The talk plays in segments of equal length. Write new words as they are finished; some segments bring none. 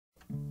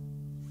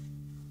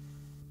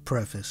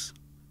Preface.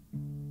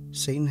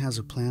 Satan has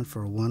a plan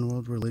for a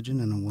one-world religion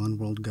and a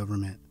one-world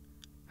government.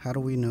 How do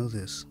we know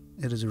this?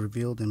 It is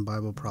revealed in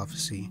Bible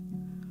prophecy.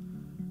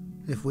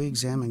 If we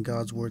examine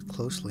God's word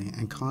closely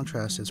and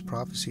contrast its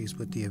prophecies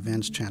with the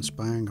events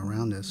transpiring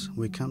around us,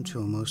 we come to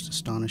a most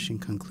astonishing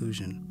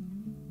conclusion.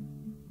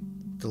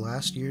 The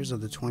last years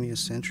of the 20th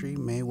century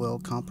may well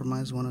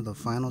compromise one of the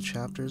final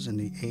chapters in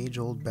the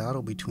age-old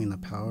battle between the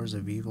powers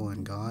of evil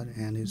and God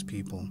and His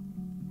people.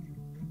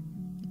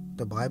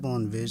 The Bible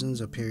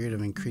envisions a period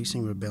of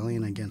increasing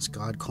rebellion against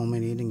God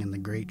culminating in the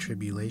Great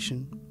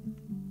Tribulation,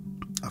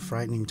 a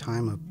frightening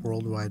time of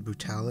worldwide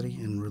brutality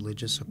and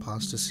religious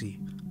apostasy.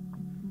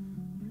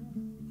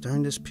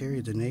 During this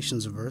period, the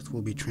nations of earth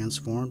will be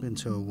transformed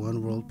into a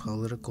one-world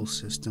political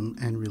system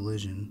and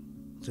religion.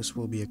 This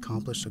will be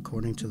accomplished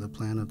according to the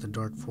plan of the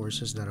dark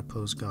forces that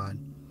oppose God.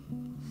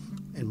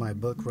 In my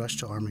book, Rush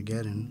to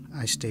Armageddon,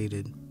 I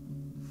stated,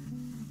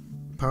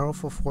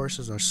 "Powerful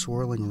forces are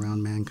swirling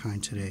around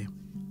mankind today,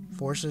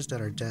 forces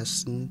that are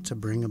destined to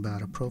bring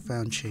about a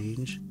profound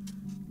change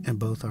in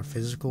both our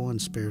physical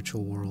and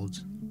spiritual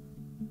worlds.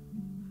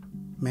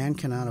 Man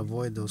cannot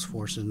avoid those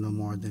forces no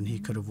more than he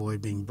could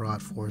avoid being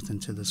brought forth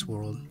into this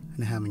world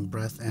and having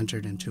breath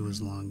entered into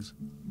his lungs."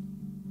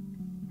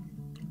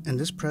 In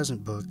this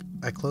present book,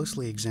 I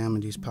closely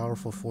examine these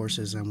powerful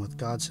forces and with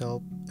God's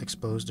help,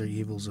 expose their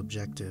evil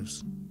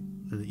objectives.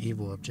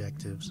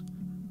 The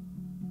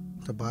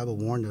Bible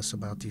warned us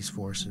about these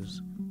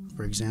forces.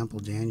 For example,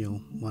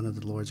 Daniel, one of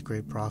the Lord's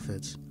great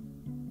prophets,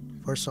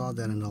 foresaw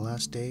that in the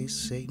last days,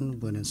 Satan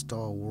would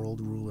install a world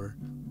ruler.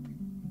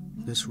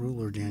 This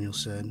ruler, Daniel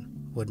said,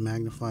 would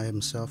magnify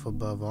himself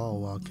above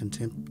all while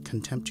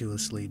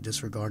contemptuously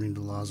disregarding the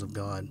laws of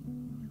God.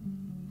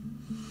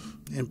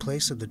 In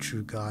place of the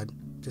true God,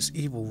 this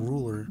evil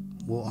ruler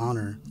will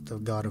honor the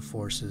God of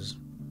forces.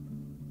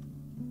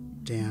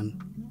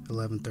 Dan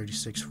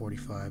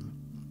 11:36-45.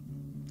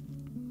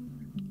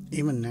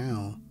 Even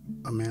now,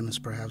 a man is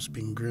perhaps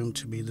being groomed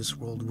to be this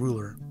world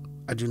ruler.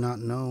 I do not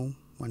know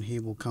when he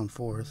will come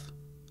forth,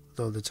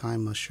 though the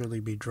time must surely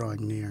be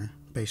drawing near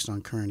based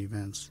on current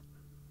events.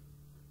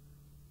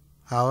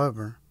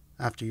 However,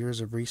 after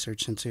years of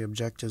research into the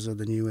objectives of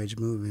the New Age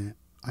movement,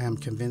 I am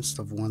convinced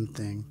of one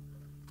thing.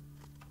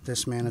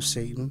 This man of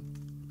Satan,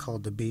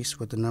 called the Beast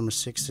with the number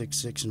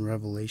 666 in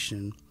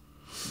Revelation,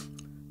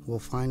 will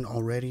find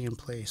already in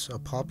place a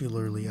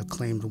popularly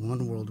acclaimed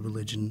one-world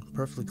religion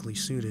perfectly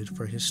suited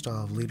for his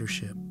style of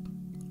leadership.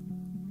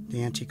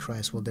 The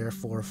Antichrist will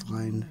therefore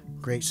find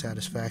great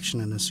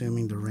satisfaction in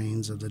assuming the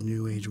reins of the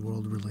New Age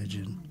world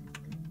religion.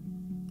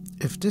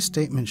 If this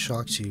statement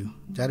shocks you,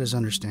 that is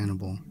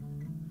understandable.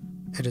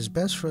 It is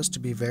best for us to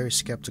be very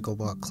skeptical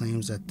about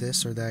claims that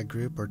this or that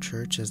group or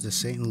church is the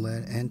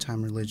Satan-led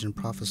end-time religion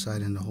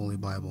prophesied in the Holy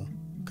Bible.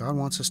 God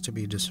wants us to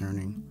be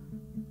discerning.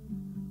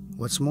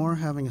 What's more,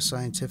 having a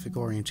scientific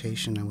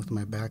orientation and with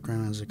my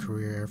background as a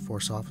career Air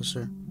Force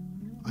officer,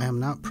 I am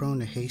not prone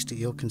to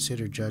hasty,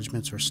 ill-considered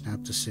judgments or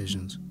snap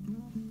decisions,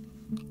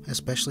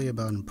 especially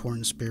about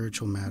important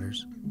spiritual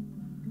matters.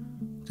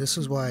 This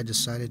is why I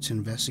decided to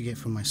investigate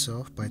for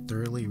myself by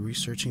thoroughly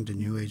researching the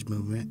New Age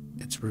movement,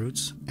 its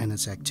roots, and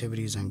its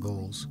activities and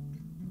goals.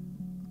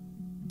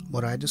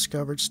 What I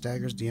discovered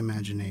staggers the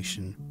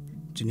imagination.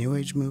 The New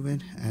Age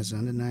movement has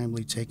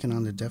undeniably taken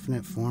on the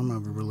definite form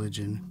of a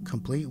religion,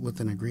 complete with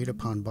an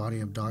agreed-upon body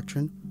of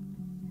doctrine,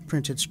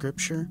 printed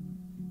scripture,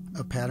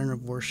 a pattern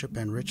of worship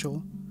and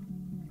ritual,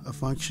 a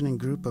functioning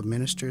group of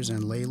ministers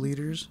and lay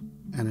leaders,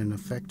 and an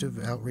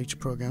effective outreach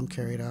program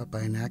carried out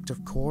by an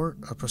active core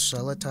of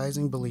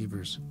proselytizing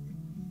believers.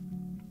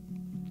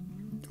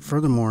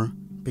 Furthermore,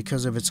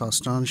 because of its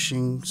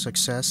astonishing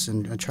success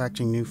in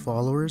attracting new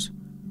followers,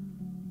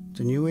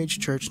 the New Age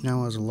Church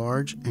now has a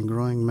large and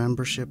growing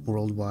membership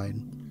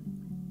worldwide.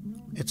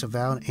 Its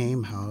avowed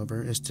aim,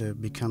 however, is to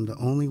become the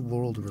only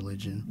world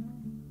religion.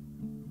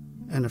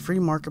 In a free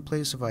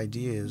marketplace of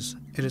ideas,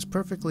 it is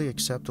perfectly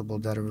acceptable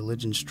that a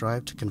religion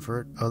strive to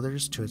convert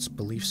others to its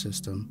belief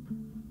system.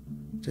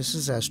 This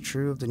is as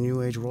true of the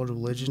New Age world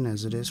religion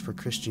as it is for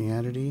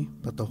Christianity,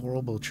 but the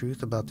horrible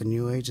truth about the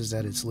New Age is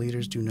that its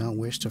leaders do not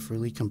wish to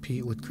freely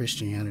compete with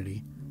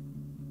Christianity.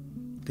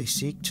 They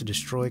seek to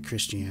destroy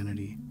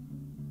Christianity.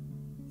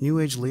 New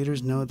Age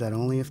leaders know that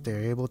only if they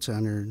are able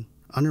to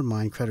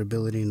undermine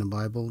credibility in the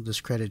Bible,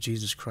 discredit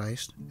Jesus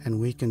Christ, and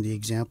weaken the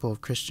example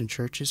of Christian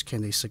churches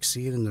can they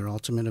succeed in their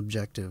ultimate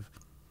objective,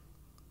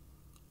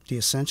 the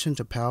ascension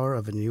to power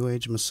of a New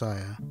Age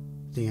Messiah,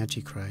 the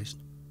Antichrist,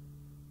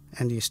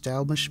 and the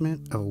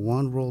establishment of a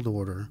one-world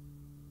order.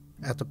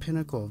 At the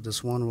pinnacle of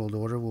this one-world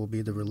order will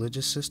be the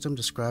religious system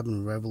described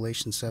in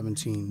Revelation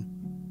 17.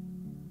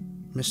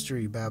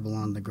 Mystery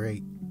Babylon the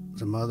Great,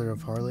 the mother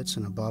of harlots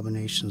and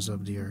abominations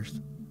of the earth.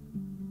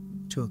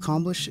 To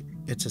accomplish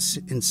its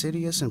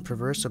insidious and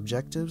perverse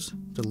objectives,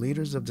 the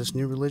leaders of this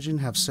new religion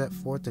have set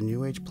forth a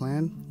New Age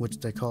plan, which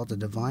they call the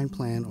Divine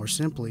Plan, or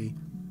simply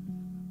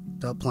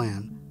the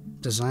Plan,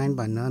 designed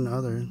by none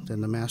other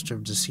than the master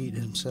of deceit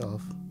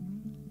himself,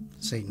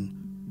 Satan.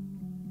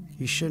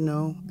 You should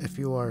know, if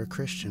you are a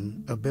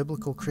Christian, a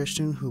biblical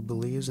Christian who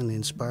believes in the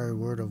inspired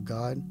Word of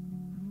God,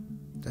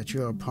 that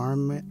you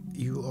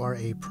are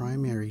a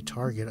primary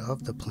target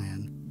of the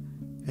plan.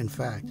 In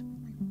fact,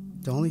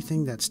 the only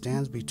thing that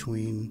stands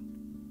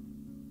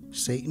between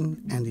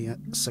Satan and the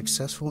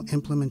successful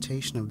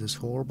implementation of this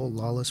horrible,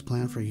 lawless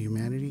plan for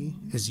humanity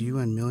is you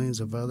and millions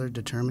of other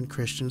determined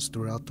Christians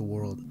throughout the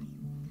world.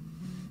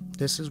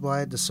 This is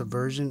why the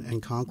subversion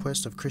and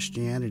conquest of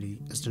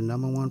Christianity is the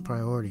 #1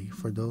 priority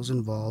for those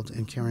involved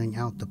in carrying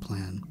out the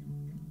plan.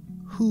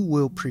 Who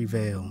will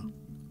prevail?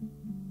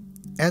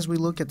 As we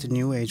look at the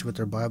New Age with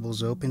our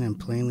Bibles open and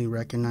plainly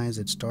recognize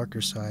its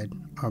darker side,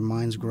 our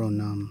minds grow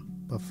numb.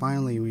 But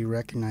finally, we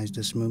recognize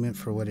this movement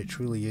for what it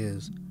truly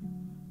is.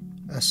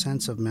 A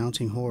sense of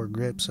mounting horror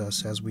grips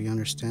us as we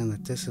understand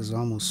that this is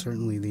almost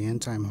certainly the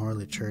end-time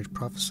harlot church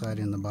prophesied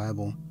in the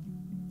Bible.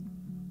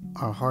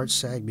 Our hearts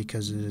sag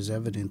because it is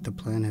evident the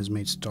plan has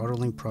made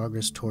startling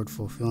progress toward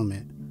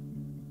fulfillment.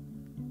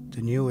 The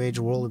New Age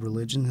world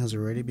religion has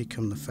already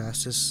become the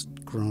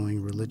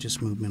fastest-growing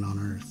religious movement on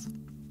earth.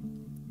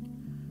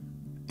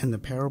 In the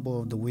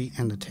parable of the wheat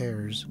and the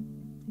tares,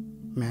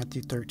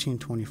 Matthew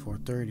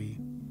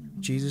 13:24-30,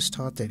 Jesus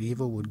taught that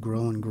evil would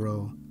grow and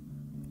grow,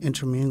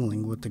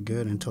 intermingling with the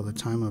good until the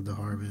time of the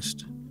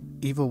harvest.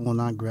 Evil will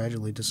not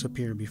gradually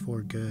disappear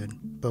before good,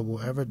 but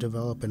will ever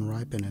develop and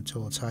ripen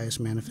until its highest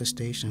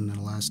manifestation in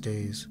the last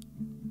days.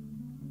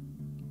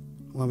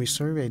 When we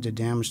survey the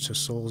damage to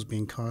souls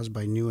being caused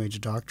by New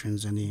Age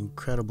doctrines and the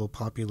incredible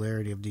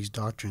popularity of these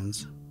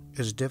doctrines,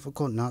 it is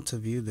difficult not to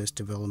view this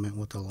development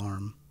with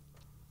alarm.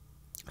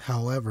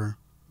 However,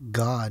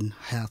 God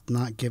hath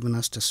not given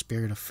us the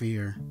spirit of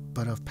fear,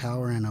 but of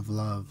power and of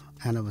love,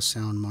 and of a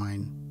sound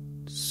mind.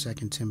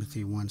 2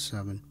 Timothy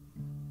 1:7.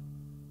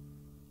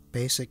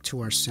 Basic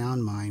to our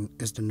sound mind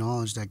is the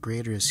knowledge that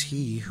greater is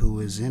He who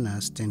is in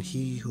us than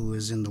he who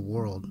is in the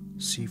world.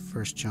 See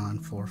 1 John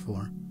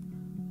 4:4.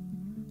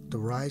 The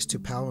rise to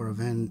power of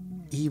an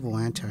evil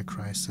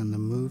Antichrist and the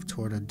move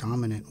toward a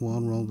dominant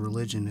world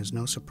religion is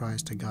no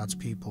surprise to God's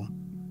people.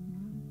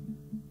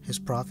 His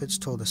prophets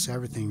told us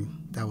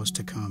everything that was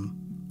to come.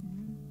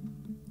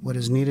 What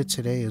is needed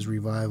today is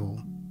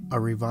revival, a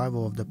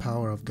revival of the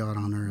power of God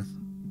on earth.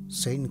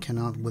 Satan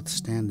cannot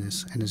withstand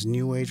this, and his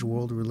New Age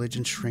world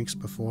religion shrinks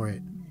before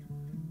it.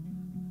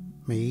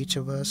 May each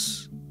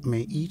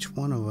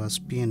one of us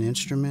be an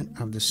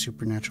instrument of this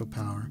supernatural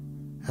power.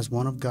 As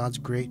one of God's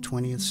great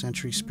 20th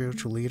century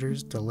spiritual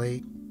leaders, the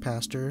late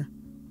Pastor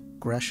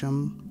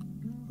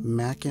Gresham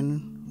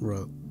Machen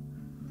wrote,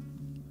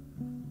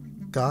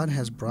 God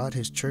has brought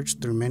His church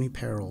through many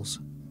perils,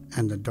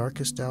 and the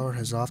darkest hour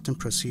has often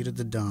preceded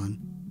the dawn.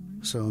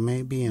 So it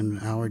may be in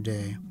our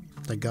day.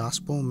 The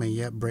gospel may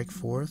yet break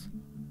forth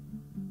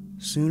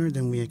sooner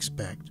than we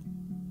expect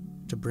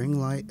to bring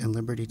light and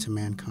liberty to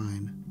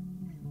mankind.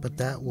 But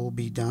that will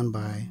be done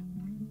by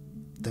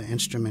the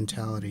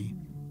instrumentality,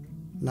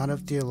 not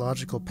of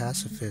theological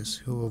pacifists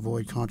who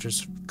avoid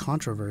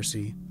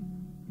controversy,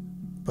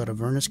 but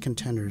of earnest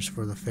contenders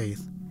for the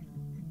faith.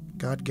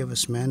 God give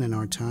us men in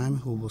our time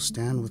who will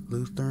stand with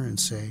Luther and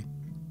say,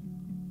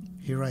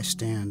 Here I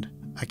stand,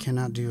 I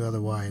cannot do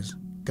otherwise.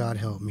 God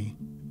help me.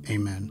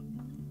 Amen.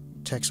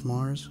 Tex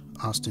Mars,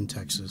 Austin,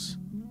 Texas.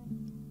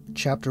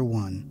 Chapter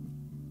 1.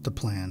 The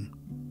Plan.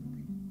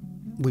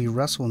 We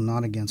wrestle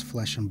not against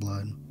flesh and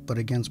blood, but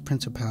against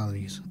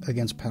principalities,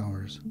 against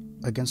powers,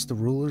 against the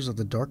rulers of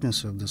the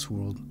darkness of this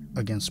world,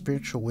 against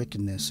spiritual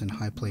wickedness in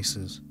high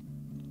places.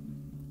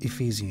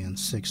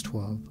 Ephesians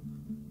 6:12.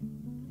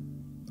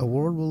 A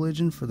world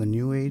religion for the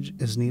New Age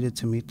is needed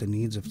to meet the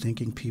needs of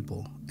thinking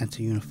people and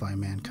to unify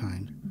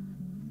mankind.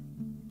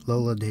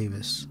 Lola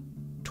Davis,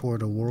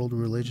 Toward a World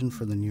Religion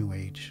for the New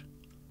Age.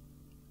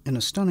 In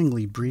a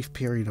stunningly brief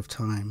period of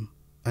time,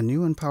 a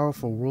new and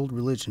powerful world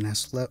religion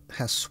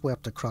has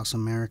swept across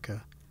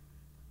America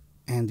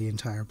and the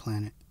entire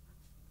planet.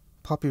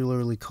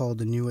 Popularly called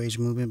the New Age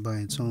movement by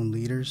its own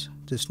leaders,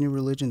 this new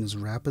religion is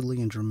rapidly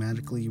and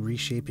dramatically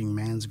reshaping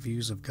man's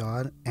views of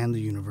God and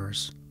the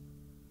universe.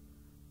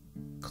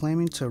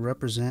 Claiming to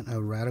represent a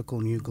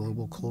radical new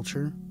global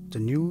culture, the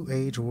New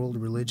Age world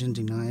religion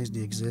denies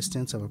the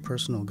existence of a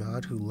personal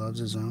God who loves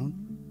His own,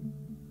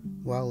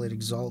 while it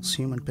exalts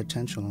human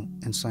potential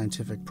and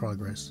scientific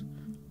progress.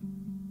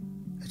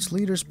 Its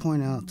leaders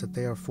point out that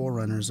they are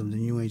forerunners of the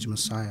New Age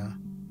Messiah,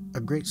 a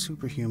great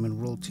superhuman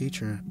world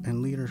teacher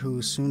and leader who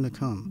is soon to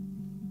come.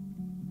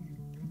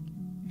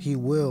 He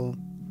will,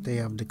 they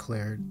have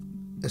declared,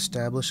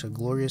 establish a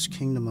glorious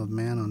kingdom of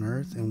man on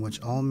earth in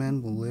which all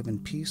men will live in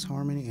peace,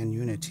 harmony, and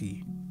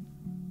unity.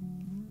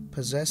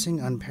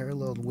 Possessing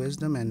unparalleled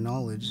wisdom and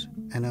knowledge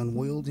and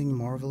unwielding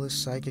marvelous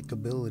psychic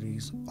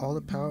abilities, all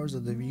the powers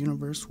of the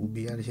universe will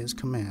be at his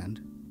command.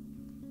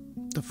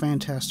 The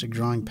fantastic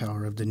drawing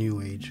power of the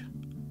New Age.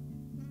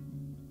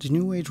 The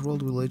New Age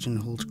world religion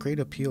holds great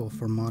appeal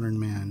for modern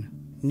man.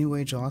 New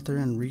Age author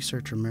and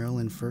researcher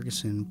Marilyn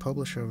Ferguson,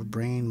 publisher of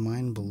Brain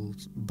Mind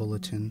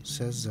Bulletin,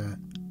 says that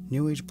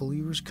New Age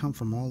believers come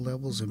from all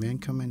levels of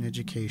income and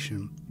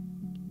education.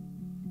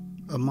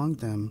 Among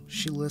them,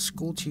 she lists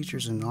school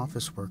teachers and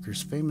office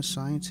workers, famous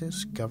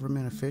scientists,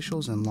 government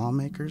officials and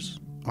lawmakers,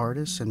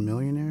 artists and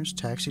millionaires,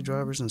 taxi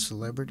drivers and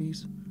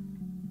celebrities,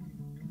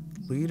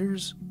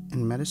 leaders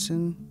in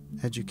medicine,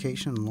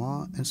 education,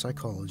 law, and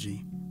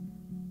psychology.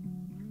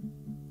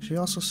 She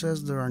also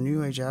says there are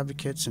New Age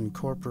advocates in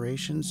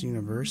corporations,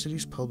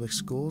 universities, public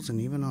schools, and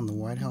even on the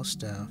White House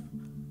staff.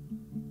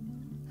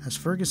 As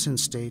Ferguson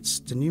states,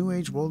 the New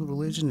Age world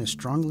religion is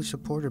strongly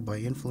supported by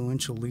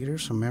influential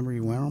leaders from every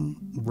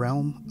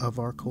realm of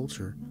our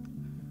culture.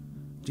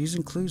 These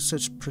include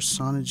such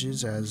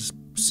personages as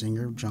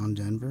singer John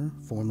Denver,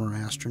 former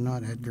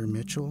astronaut Edgar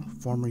Mitchell,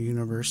 former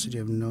University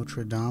of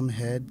Notre Dame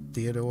head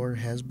Theodore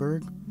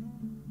Hesburgh,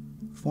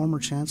 former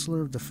Chancellor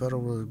of the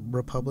Federal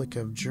Republic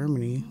of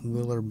Germany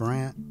Willy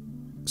Brandt,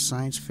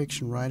 science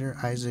fiction writer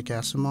Isaac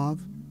Asimov,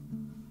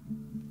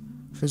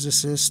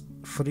 physicist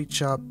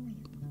Fritjof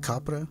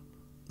Capra,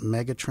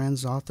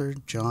 Megatrends author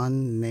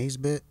John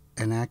Naisbitt,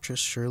 and actress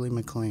Shirley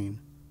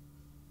MacLaine.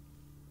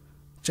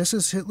 Just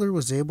as Hitler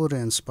was able to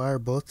inspire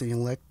both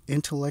the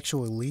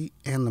intellectual elite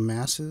and the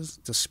masses,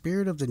 the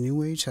spirit of the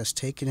New Age has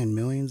taken in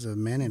millions of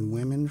men and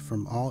women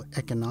from all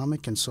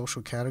economic and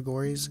social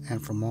categories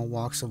and from all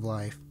walks of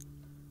life.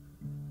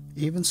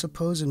 Even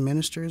supposed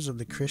ministers of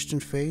the Christian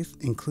faith,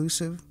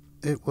 inclusive,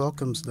 it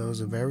welcomes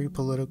those of every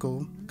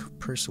political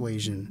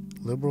persuasion,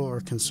 liberal or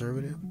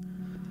conservative,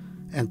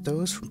 and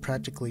those from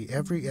practically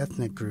every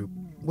ethnic group.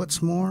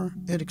 What's more,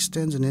 it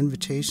extends an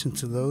invitation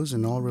to those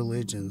in all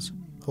religions,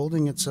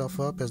 holding itself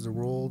up as the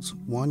world's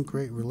one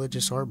great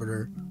religious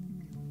arbiter,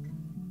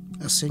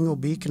 a single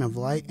beacon of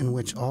light in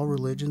which all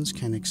religions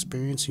can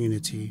experience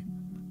unity.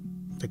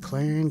 The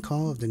clarion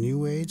call of the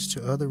New Age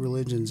to other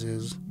religions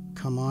is,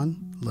 "Come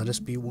on, let us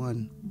be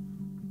one."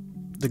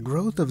 The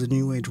growth of the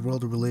New Age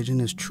world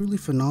religion is truly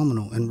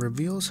phenomenal and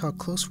reveals how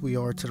close we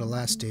are to the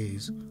last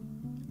days.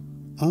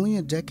 Only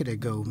a decade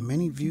ago,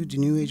 many viewed the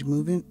New Age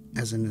movement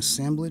as an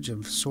assemblage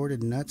of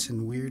sordid nuts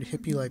and weird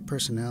hippie-like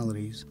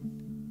personalities.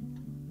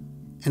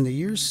 In the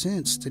years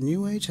since, the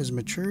New Age has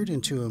matured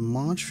into a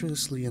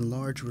monstrously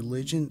enlarged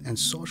religion and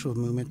social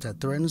movement that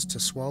threatens to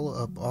swallow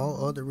up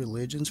all other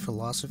religions,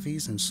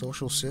 philosophies, and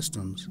social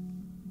systems.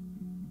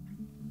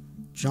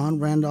 John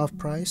Randolph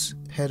Price,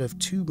 head of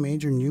two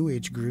major New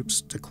Age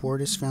groups, the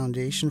Quartus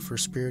Foundation for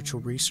Spiritual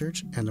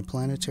Research and the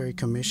Planetary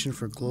Commission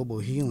for Global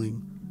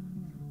Healing,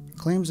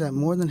 claims that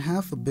more than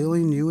 500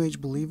 million New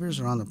Age believers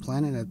are on the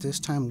planet at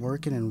this time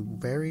working in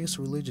various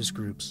religious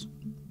groups.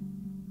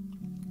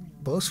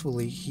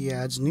 Boastfully, he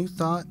adds, new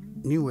thought,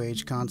 New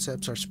Age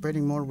concepts are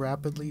spreading more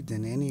rapidly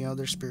than any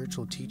other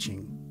spiritual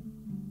teaching,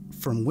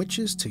 from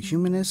witches to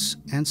humanists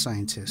and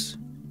scientists.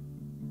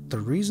 The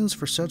reasons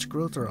for such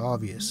growth are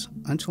obvious.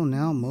 Until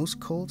now, most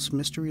cults,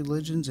 mystery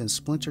religions, and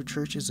splinter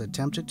churches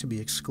attempted to be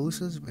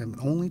exclusive and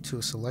only to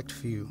a select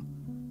few.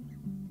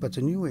 But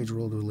the New Age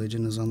world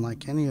religion is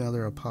unlike any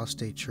other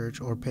apostate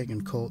church or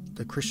pagan cult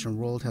the Christian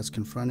world has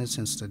confronted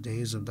since the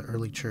days of the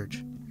early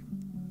church.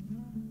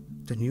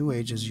 The New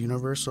Age is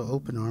universal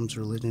open arms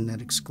religion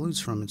that excludes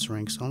from its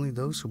ranks only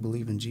those who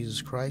believe in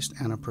Jesus Christ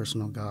and a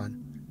personal God.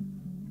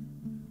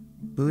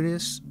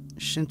 Buddhists,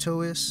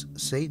 Shintoists,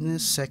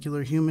 Satanists,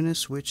 secular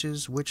humanists,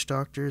 witches, witch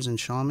doctors, and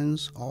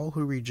shamans, all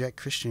who reject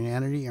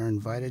Christianity, are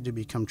invited to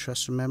become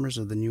trusted members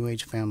of the New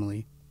Age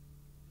family.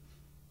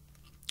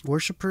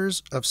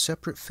 Worshippers of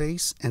separate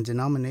faiths and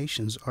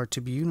denominations are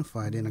to be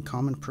unified in a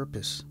common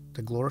purpose,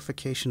 the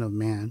glorification of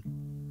man.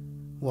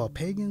 While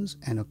pagans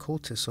and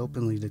occultists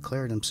openly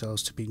declare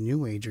themselves to be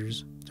New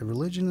Agers, the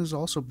religion is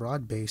also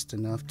broad-based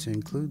enough to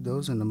include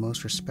those in the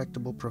most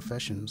respectable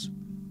professions.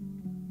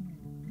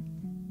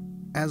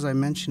 As I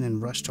mentioned in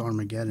Rush to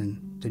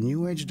Armageddon, the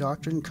New Age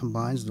doctrine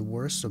combines the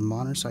worst of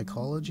modern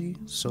psychology,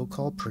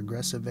 so-called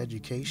progressive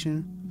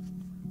education,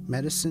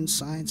 medicine,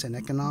 science, and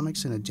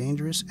economics in a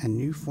dangerous and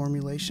new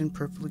formulation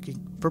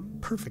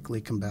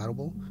perfectly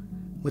compatible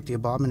with the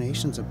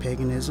abominations of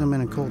paganism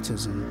and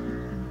occultism.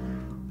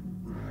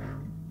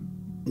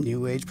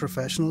 New Age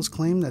professionals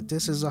claim that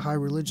this is a high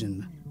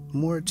religion,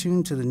 more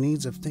attuned to the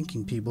needs of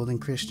thinking people than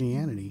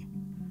Christianity,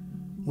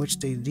 which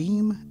they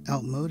deem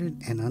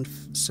outmoded and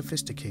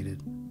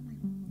unsophisticated.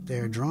 They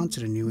are drawn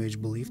to the New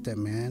Age belief that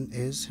man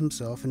is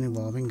himself an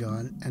evolving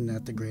God and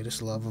that the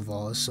greatest love of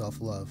all is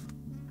self-love.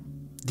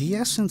 The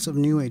essence of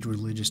New Age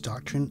religious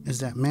doctrine is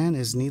that man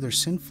is neither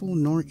sinful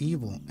nor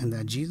evil, and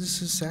that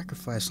Jesus'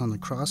 sacrifice on the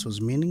cross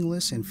was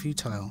meaningless and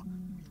futile.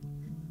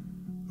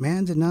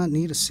 Man did not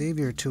need a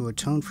savior to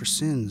atone for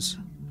sin,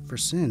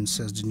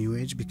 says the New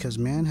Age, because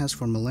man has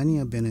for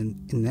millennia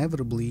been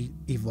inevitably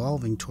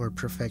evolving toward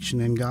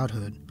perfection and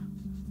godhood.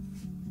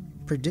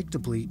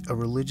 Predictably, a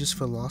religious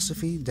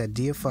philosophy that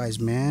deifies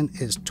man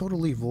is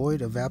totally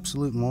void of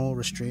absolute moral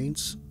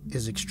restraints,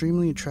 is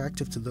extremely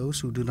attractive to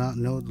those who do not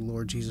know the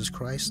Lord Jesus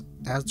Christ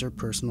as their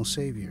personal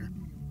Savior.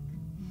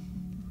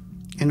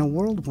 In a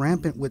world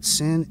rampant with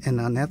sin and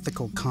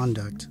unethical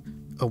conduct,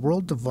 a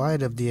world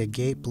devoid of the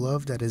agape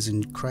love that is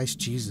in Christ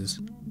Jesus,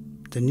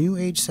 the New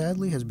Age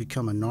sadly has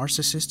become a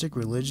narcissistic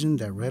religion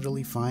that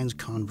readily finds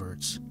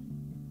converts.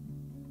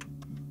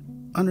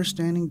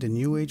 Understanding the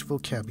New Age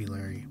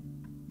vocabulary.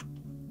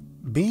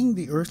 Being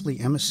the earthly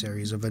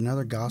emissaries of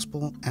another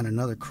gospel and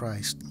another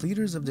Christ,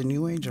 leaders of the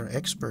New Age are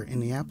expert in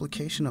the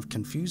application of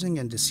confusing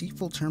and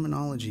deceitful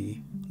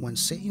terminology. When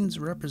Satan's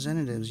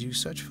representatives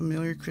use such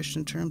familiar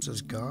Christian terms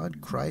as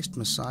God, Christ,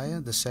 Messiah,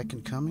 the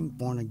Second Coming,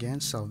 born again,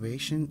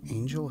 salvation,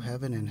 angel,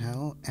 heaven and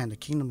hell, and the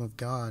kingdom of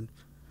God,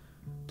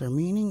 their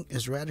meaning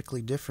is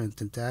radically different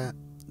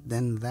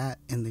than that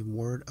in the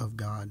Word of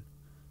God.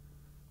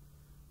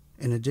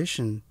 In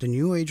addition, the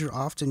New Ager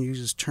often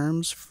uses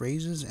terms,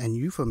 phrases, and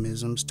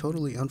euphemisms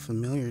totally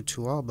unfamiliar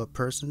to all but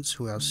persons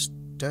who have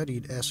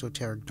studied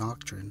esoteric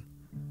doctrine.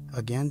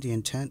 Again, the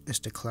intent is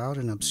to cloud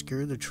and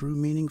obscure the true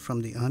meaning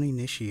from the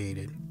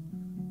uninitiated.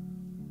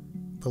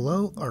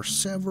 Below are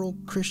several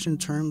Christian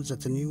terms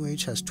that the New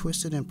Age has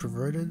twisted and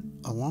perverted,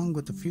 along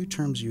with a few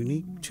terms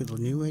unique to the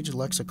New Age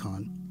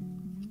lexicon.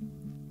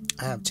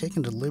 I have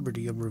taken the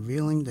liberty of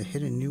revealing the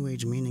hidden New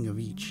Age meaning of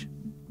each.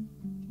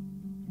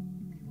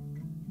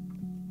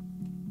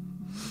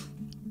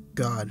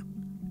 God,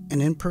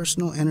 an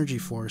impersonal energy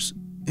force,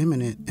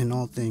 immanent in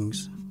all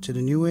things. To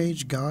the New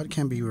Age, God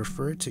can be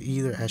referred to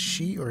either as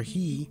she or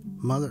he,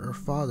 mother or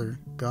father,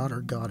 god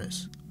or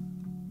goddess.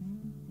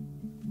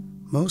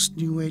 Most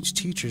New Age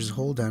teachers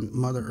hold that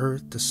Mother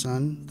Earth, the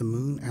sun, the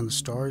moon, and the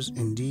stars,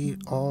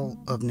 indeed all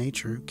of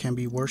nature, can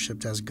be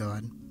worshipped as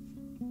God.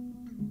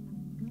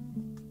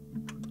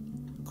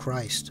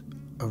 Christ,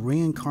 a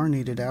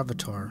reincarnated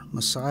avatar,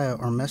 Messiah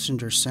or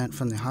messenger sent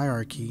from the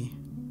hierarchy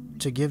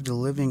to give the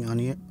living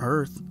on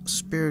earth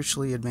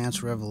spiritually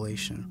advanced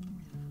revelation.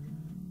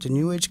 The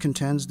New Age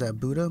contends that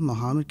Buddha,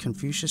 Muhammad,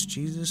 Confucius,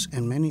 Jesus,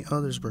 and many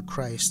others were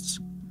Christs,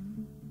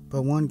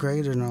 but one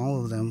greater than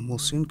all of them will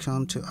soon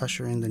come to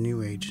usher in the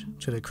New Age.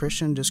 To the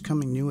Christian, this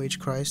coming New Age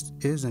Christ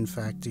is in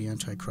fact the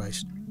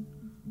Antichrist.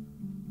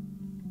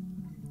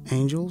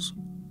 Angels,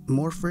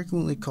 more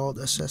frequently called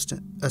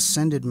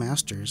ascended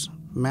masters,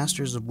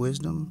 masters of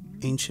wisdom,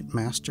 ancient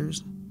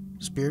masters,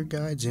 spirit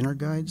guides, inner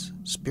guides,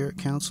 spirit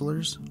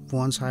counselors,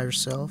 one's higher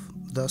self,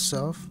 the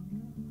self,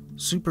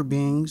 super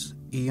beings,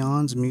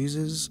 eons,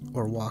 muses,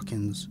 or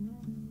walk-ins.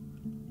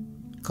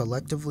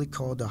 Collectively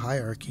called the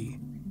hierarchy.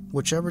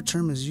 Whichever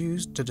term is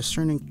used, the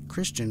discerning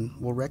Christian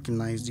will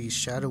recognize these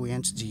shadowy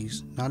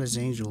entities not as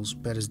angels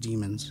but as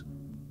demons.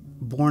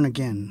 Born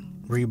again,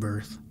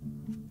 rebirth.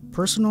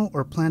 Personal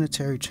or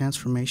planetary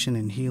transformation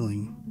and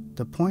healing.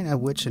 The point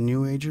at which a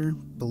New Ager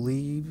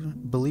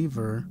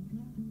believer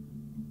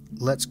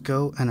lets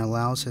go and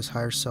allows his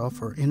higher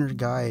self or inner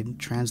guide,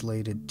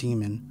 translated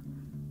demon,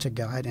 to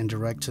guide and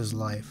direct his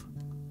life.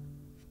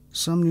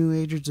 Some New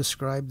Agers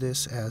describe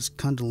this as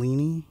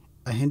Kundalini,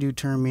 a Hindu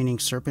term meaning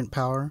serpent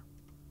power,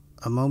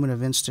 a moment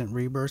of instant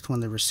rebirth when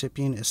the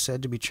recipient is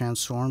said to be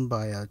transformed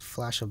by a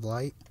flash of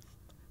light,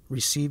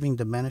 receiving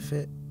the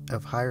benefit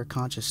of higher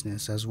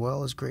consciousness as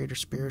well as greater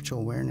spiritual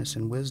awareness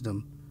and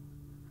wisdom.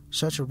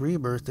 Such a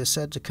rebirth is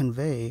said to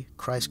convey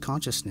Christ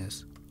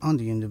consciousness on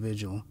the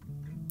individual.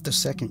 The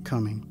Second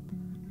Coming.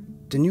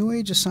 The New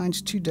Age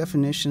assigns two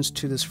definitions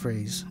to this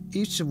phrase,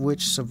 each of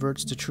which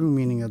subverts the true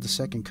meaning of the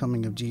Second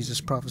Coming of Jesus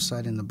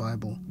prophesied in the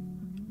Bible.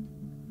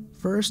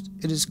 First,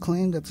 it is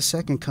claimed that the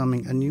Second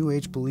Coming, a New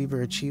Age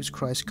believer achieves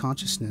Christ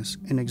consciousness,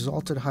 an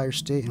exalted higher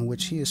state in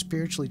which he is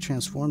spiritually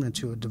transformed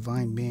into a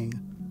divine being.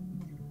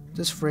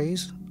 This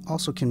phrase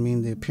also can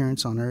mean the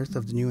appearance on earth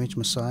of the New Age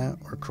Messiah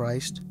or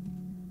Christ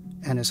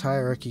and his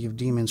hierarchy of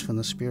demons from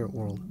the spirit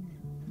world,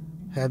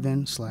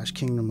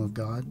 heaven/kingdom of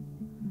God.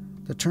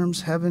 The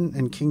terms heaven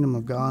and kingdom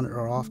of God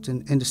are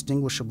often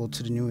indistinguishable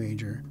to the New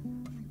Ager.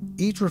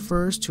 Each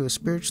refers to a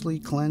spiritually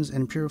cleansed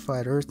and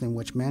purified earth in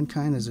which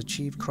mankind has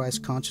achieved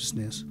Christ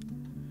consciousness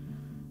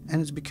and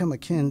has become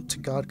akin to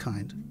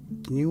Godkind.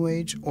 The New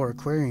Age or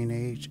Aquarian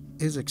Age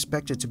is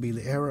expected to be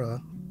the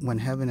era when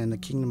heaven and the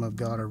kingdom of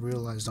God are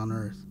realized on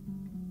earth.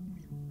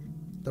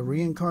 The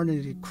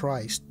reincarnated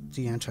Christ,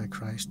 the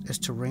Antichrist, is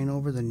to reign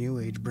over the New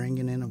Age,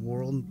 bringing in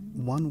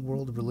one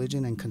world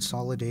religion and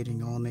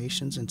consolidating all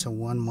nations into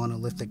one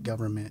monolithic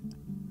government.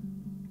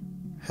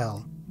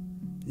 Hell.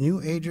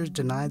 New Agers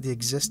denied the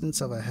existence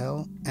of a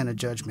hell and a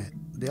judgment.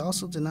 They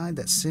also denied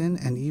that sin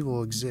and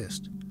evil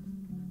exist.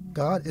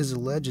 God is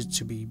alleged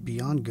to be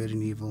beyond good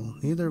and evil,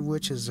 neither of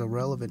which is a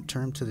relevant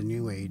term to the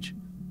New Age.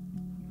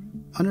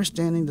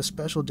 Understanding the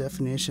special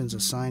definitions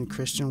assigned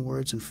Christian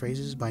words and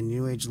phrases by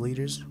New Age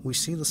leaders, we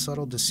see the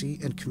subtle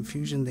deceit and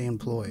confusion they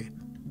employ.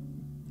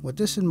 With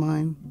this in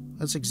mind,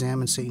 let's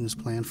examine Satan's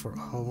plan for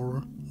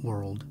our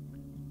world.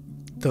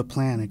 The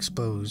plan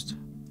exposed.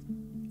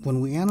 When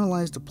we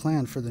analyze the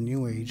plan for the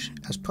New Age,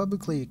 as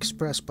publicly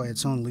expressed by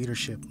its own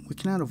leadership, we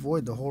cannot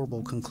avoid the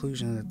horrible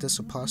conclusion that this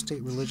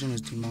apostate religion is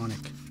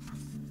demonic.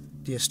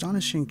 The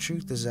astonishing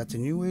truth is that the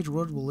New Age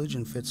world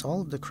religion fits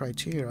all of the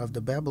criteria of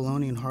the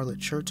Babylonian harlot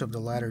church of the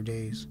latter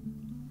days.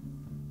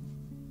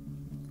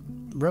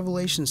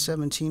 Revelation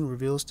 17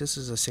 reveals this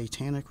is a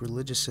satanic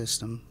religious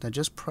system that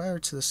just prior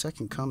to the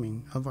second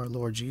coming of our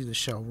Lord Jesus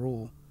shall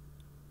rule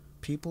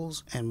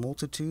peoples and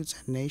multitudes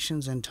and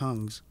nations and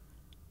tongues,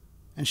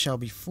 and shall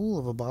be full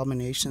of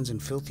abominations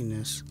and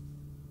filthiness,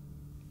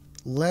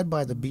 Led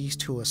by the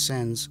beast who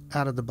ascends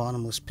out of the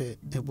bottomless pit,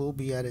 it will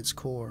be at its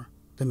core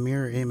the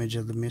mirror image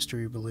of the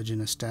mystery religion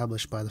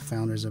established by the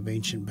founders of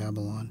ancient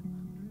Babylon.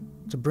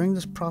 To bring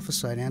this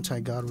prophesied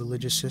anti-God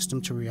religious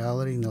system to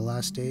reality in the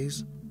last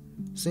days,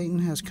 Satan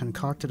has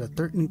concocted a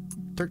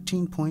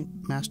 13-point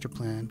master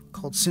plan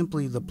called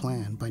simply the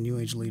Plan by New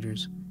Age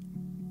leaders.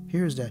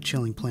 Here is that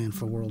chilling plan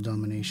for world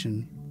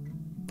domination.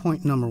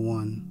 Point number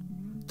 1.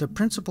 The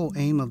principal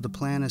aim of the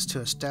plan is to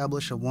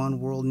establish a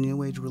one-world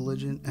New Age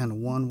religion and a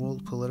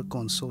one-world political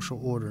and social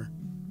order.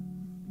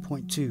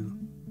 Point 2.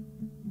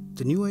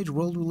 The New Age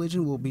world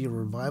religion will be a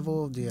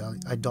revival of the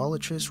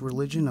idolatrous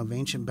religion of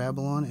ancient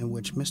Babylon, in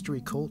which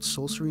mystery cults,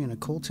 sorcery and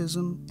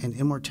occultism, and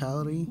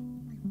immorality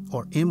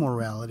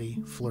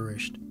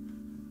flourished.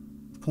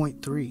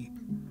 Point 3.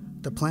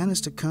 The plan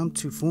is to come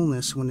to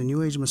fullness when the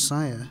New Age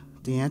Messiah,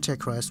 the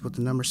Antichrist with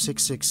the number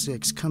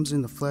 666, comes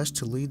in the flesh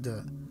to lead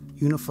the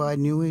unified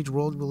New Age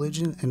world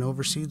religion and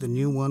oversee the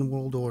new one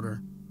world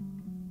order.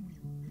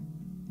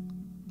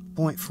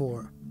 Point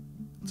 4.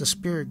 The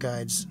spirit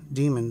guides,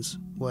 demons,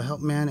 will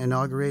help man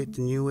inaugurate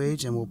the New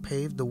Age and will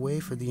pave the way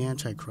for the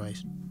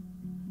Antichrist,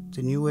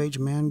 the New Age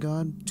man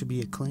God, to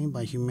be acclaimed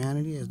by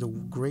humanity as the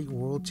great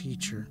world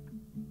teacher.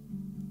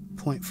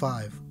 Point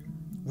 5.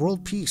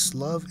 World peace,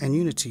 love, and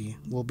unity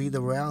will be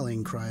the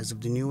rallying cries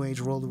of the New Age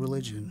world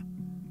religion.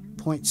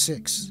 Point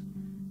 6.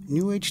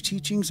 New Age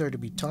teachings are to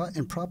be taught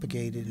and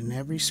propagated in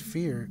every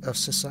sphere of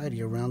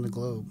society around the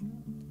globe.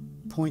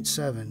 Point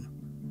 7.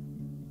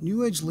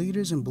 New Age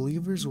leaders and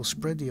believers will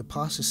spread the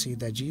apostasy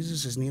that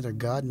Jesus is neither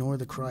God nor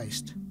the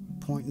Christ.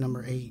 Point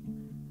number 8.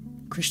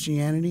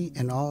 Christianity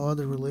and all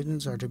other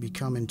religions are to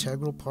become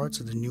integral parts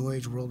of the New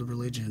Age world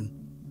religion.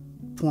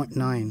 Point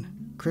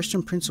 9.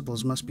 Christian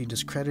principles must be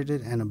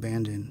discredited and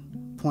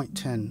abandoned. Point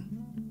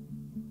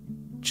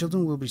 10.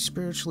 Children will be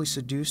spiritually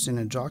seduced and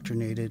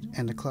indoctrinated,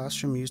 and the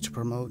classroom used to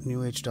promote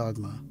New Age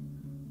dogma.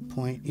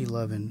 Point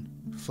 11.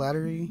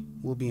 Flattery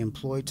will be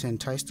employed to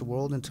entice the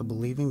world into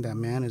believing that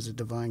man is a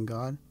divine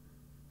God.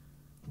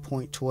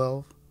 Point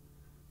 12.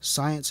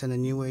 Science and the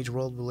New Age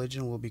world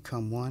religion will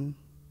become one.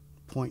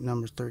 Point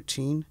number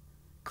 13.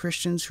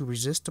 Christians who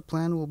resist the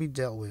plan will be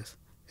dealt with.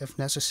 If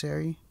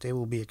necessary, they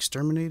will be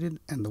exterminated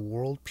and the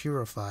world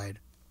purified.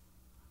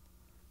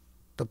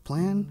 The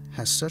plan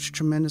has such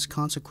tremendous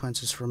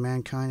consequences for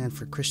mankind and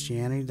for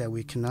Christianity that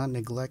we cannot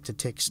neglect to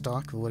take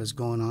stock of what is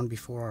going on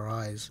before our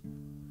eyes.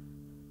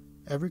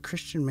 Every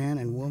Christian man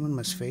and woman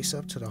must face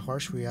up to the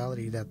harsh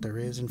reality that there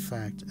is, in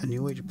fact, a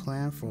New Age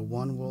plan for a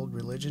one-world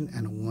religion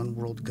and a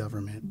one-world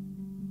government.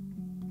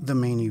 The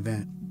main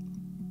event.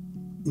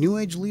 New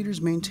Age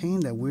leaders maintain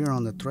that we are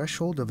on the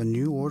threshold of a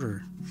new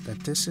order, that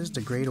this is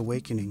the Great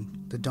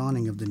Awakening, the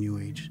dawning of the New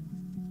Age.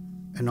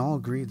 And all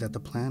agree that the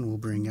plan will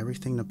bring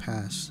everything to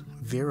pass.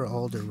 Vera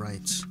Alder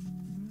writes,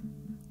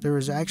 "There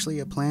is actually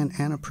a plan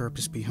and a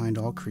purpose behind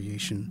all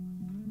creation.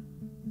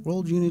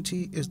 World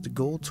unity is the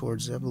goal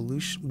towards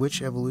evolution,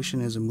 which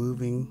evolution is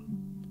moving.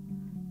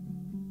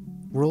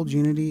 World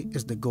unity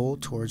is the goal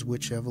towards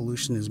which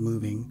evolution is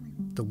moving.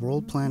 The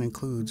world plan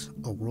includes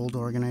a world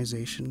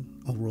organization,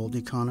 a world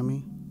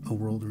economy, a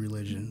world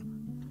religion."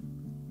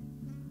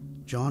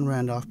 John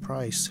Randolph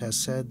Price has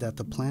said that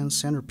the plan's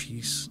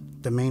centerpiece,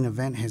 the main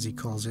event as he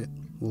calls it,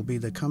 will be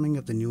the coming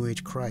of the New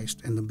Age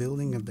Christ and the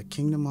building of the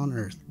kingdom on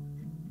earth,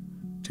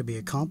 to be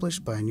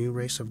accomplished by a new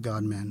race of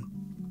God-men.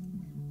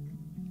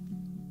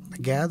 The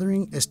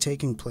gathering is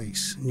taking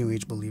place, New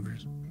Age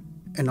believers,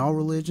 and all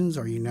religions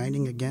are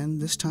uniting again,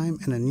 this time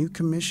in a new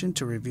commission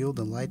to reveal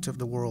the light of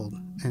the world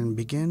and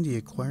begin the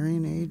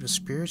Aquarian age of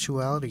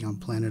spirituality on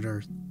planet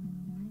Earth.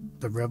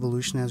 The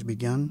revolution has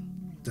begun,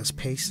 the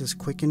pace is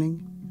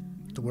quickening.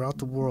 Throughout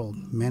the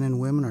world, men and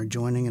women are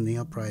joining in the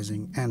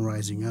uprising and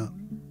rising up,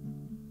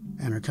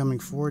 and are coming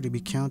forward to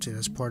be counted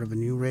as part of a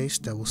new race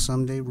that will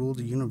someday rule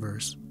the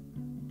universe.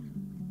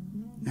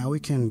 Now we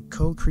can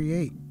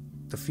co-create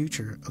the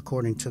future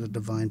according to the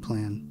divine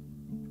plan.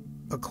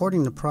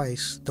 According to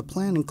Price, the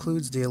plan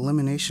includes the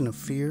elimination of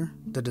fear,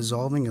 the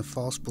dissolving of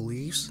false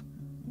beliefs,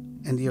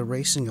 and the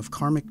erasing of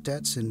karmic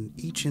debts in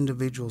each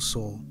individual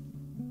soul.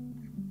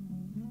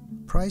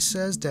 Price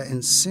says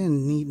that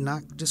sin need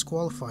not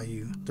disqualify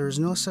you. There is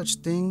no such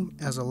thing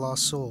as a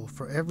lost soul,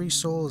 for every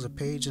soul is a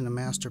page in the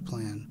master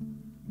plan.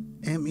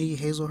 M.E.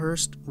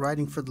 Hazelhurst,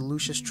 writing for the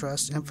Lucis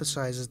Trust,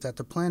 emphasizes that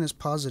the plan is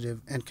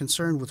positive and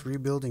concerned with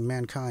rebuilding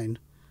mankind.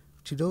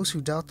 To those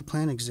who doubt the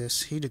plan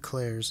exists, he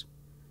declares,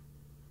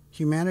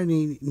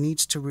 "Humanity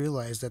needs to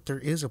realize that there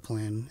is a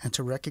plan and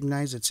to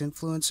recognize its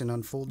influence in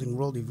unfolding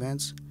world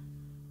events,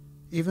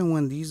 even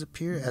when these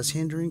appear as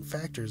hindering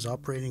factors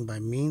operating by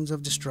means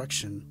of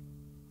destruction."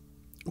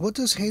 What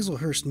does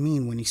Hazelhurst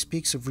mean when he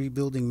speaks of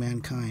rebuilding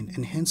mankind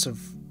and hence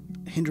of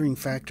hindering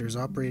factors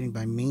operating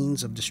by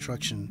means of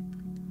destruction?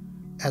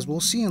 As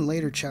we'll see in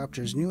later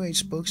chapters, New Age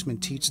spokesmen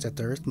teach that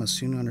the earth must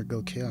soon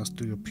undergo chaos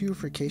through a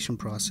purification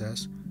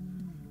process,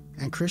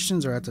 and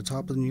Christians are at the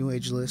top of the New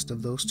Age list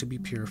of those to be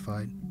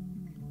purified.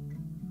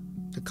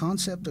 The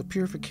concept of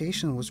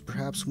purification was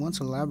perhaps once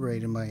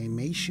elaborated by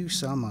Meishu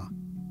Sama,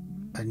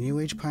 a New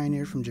Age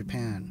pioneer from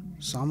Japan.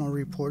 Sama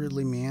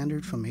reportedly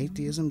meandered from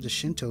atheism to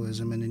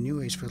Shintoism and the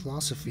New Age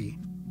philosophy.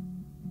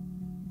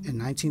 In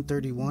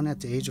 1931, at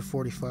the age of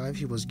 45,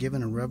 he was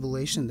given a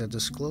revelation that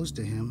disclosed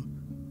to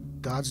him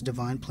God's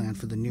divine plan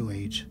for the New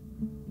Age.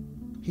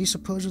 He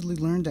supposedly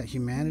learned that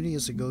humanity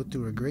is to go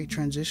through a great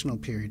transitional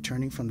period,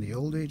 turning from the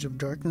old age of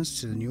darkness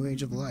to the new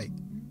age of light.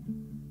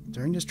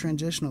 During this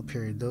transitional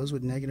period, those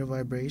with negative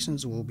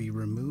vibrations will be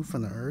removed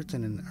from the earth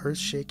in an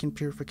earth-shaking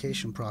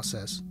purification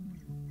process.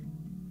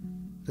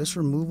 This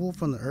removal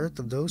from the earth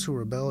of those who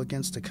rebel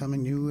against the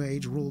coming New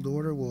Age world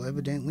order will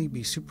evidently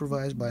be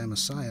supervised by a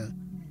Messiah,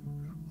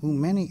 whom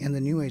many in the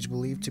New Age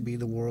believe to be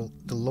the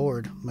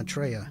Lord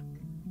Maitreya.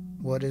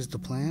 What is the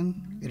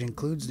plan? It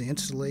includes the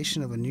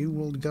installation of a new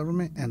world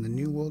government and the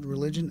new world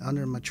religion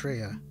under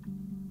Maitreya.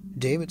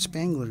 David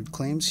Spangler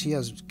claims he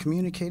has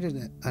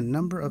communicated a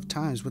number of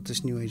times with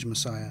this New Age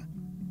Messiah.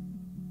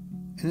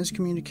 In his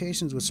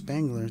communications with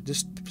Spangler,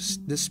 this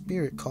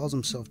spirit calls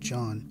himself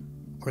John,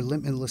 or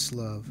limitless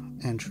love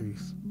and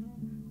truth.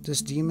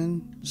 This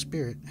demon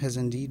spirit has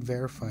indeed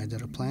verified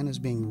that a plan is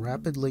being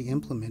rapidly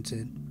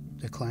implemented,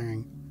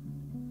 declaring,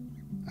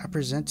 "I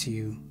present to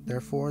you,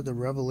 therefore, the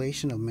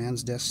revelation of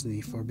man's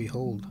destiny, for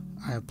behold,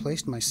 I have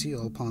placed my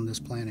seal upon this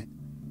planet."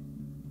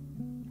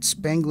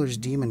 Spangler's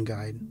Demon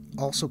Guide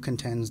also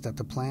contends that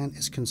the plan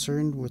is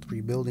concerned with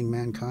rebuilding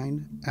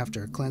mankind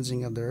after a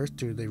cleansing of the earth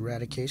through the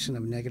eradication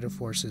of negative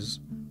forces.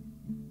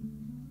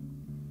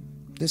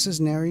 This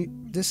is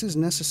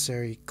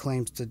necessary,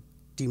 claims the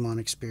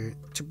demonic spirit,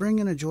 to bring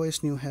in a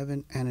joyous new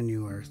heaven and a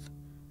new earth.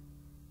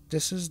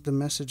 This is the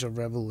message of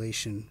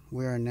revelation.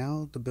 We are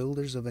now the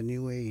builders of a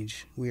new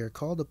age. We are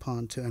called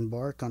upon to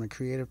embark on a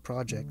creative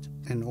project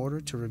in order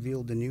to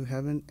reveal the new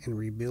heaven and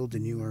rebuild the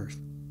new earth.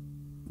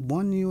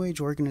 One New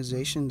Age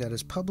organization that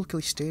has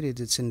publicly stated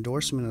its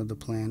endorsement of the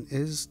plan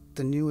is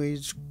the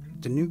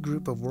New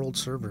Group of World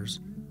Servers,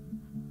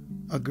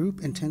 a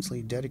group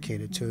intensely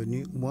dedicated to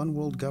a one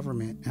world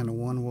government and a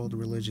one world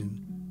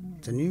religion.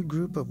 The New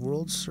Group of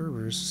World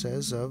Servers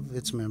says of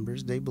its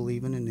members they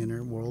believe in an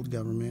inner world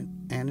government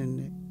and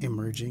an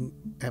emerging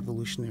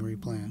evolutionary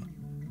plan.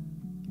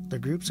 The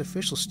group's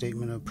official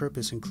statement of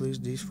purpose includes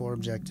these 4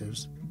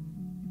 objectives.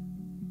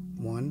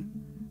 1.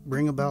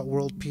 Bring about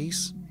world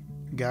peace,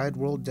 guide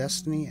world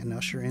destiny, and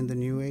usher in the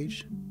New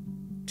Age.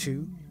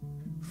 2.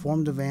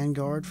 Form the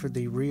vanguard for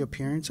the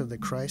reappearance of the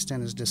Christ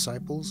and his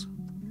disciples,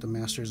 the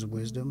Masters of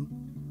Wisdom.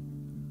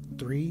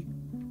 3.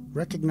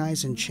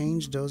 Recognize and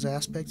change those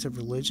aspects of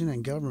religion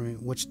and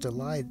government which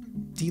delay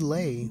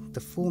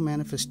the full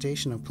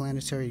manifestation of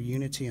planetary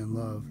unity and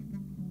love.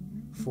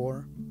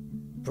 4.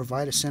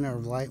 Provide a center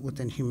of light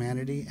within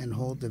humanity and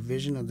hold the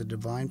vision of the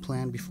divine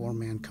plan before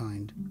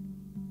mankind.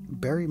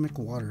 Barry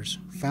McWaters,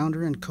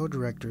 founder and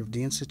co-director of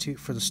the Institute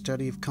for the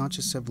Study of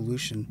Conscious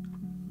Evolution,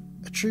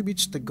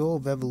 attributes the goal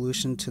of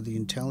evolution to the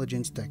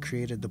intelligence that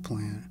created the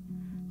plan.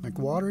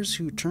 McWaters,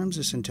 who terms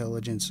this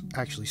intelligence,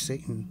 actually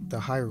Satan,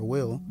 the higher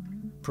will,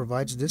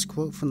 provides this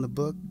quote from the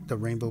book The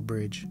Rainbow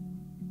Bridge.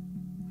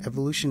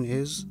 Evolution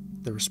is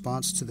the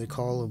response to the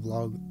call of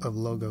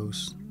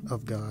Logos,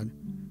 of God.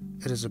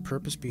 It is a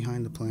purpose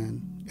behind the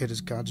plan. It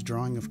is God's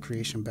drawing of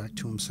creation back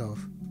to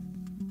himself.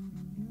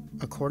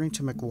 According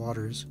to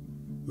McWaters,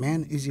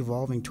 man is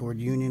evolving toward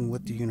union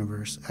with the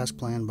universe as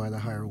planned by the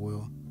higher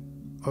will,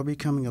 or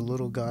becoming a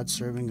little God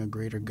serving a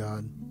greater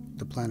God,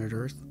 the planet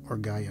Earth or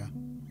Gaia.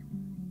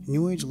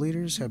 New Age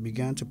leaders have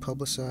begun to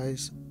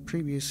publicize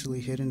previously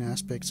hidden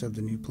aspects of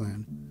the new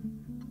plan.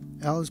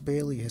 Alice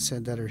Bailey has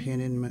said that her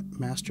hidden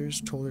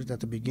masters told her that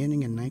the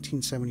beginning in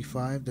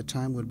 1975 the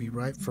time would be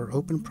ripe for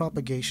open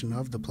propagation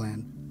of the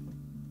plan.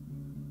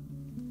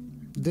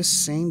 This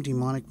same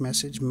demonic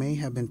message may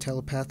have been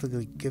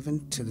telepathically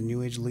given to the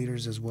New Age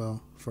leaders as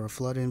well, for a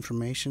flood of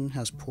information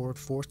has poured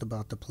forth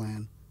about the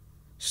plan.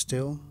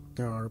 Still,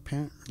 there are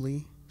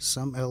apparently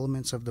some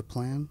elements of the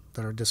plan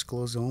that are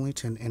disclosed only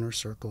to an inner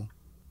circle.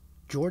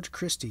 George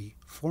Christie,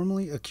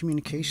 formerly a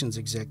communications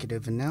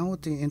executive and now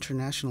with the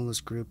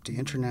internationalist group, the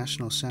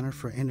International Center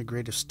for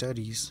Integrative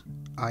Studies,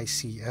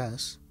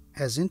 ICS,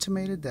 has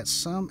intimated that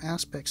some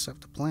aspects of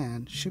the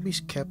plan should be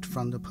kept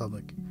from the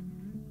public.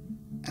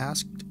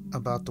 Asked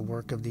about the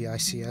work of the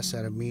ICS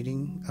at a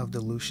meeting of the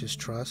Lucis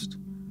Trust,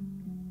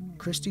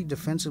 Christie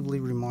defensively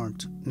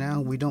remarked, "Now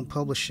we don't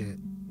publish it.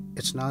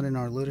 It's not in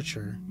our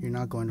literature. You're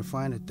not going to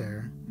find it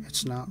there.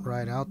 It's not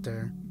right out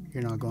there.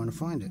 You're not going to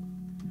find it."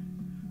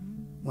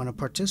 When a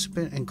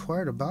participant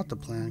inquired about the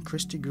plan,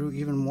 Christie grew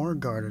even more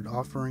guarded,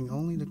 offering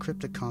only the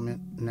cryptic comment,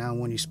 "Now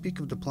when you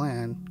speak of the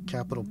plan,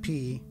 capital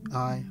P,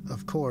 I,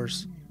 of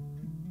course,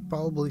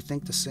 probably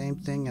think the same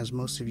thing as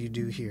most of you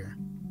do here."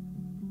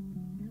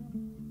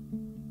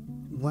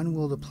 When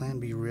will the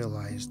plan be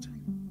realized?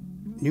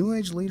 New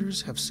Age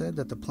leaders have said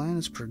that the plan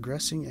is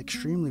progressing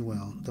extremely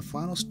well. The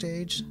final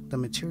stage, the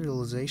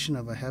materialization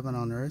of a heaven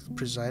on earth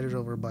presided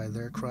over by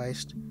their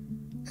Christ,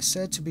 is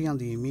said to be on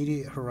the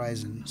immediate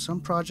horizon. Some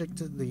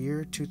projected the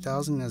year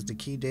 2000 as the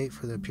key date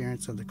for the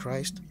appearance of the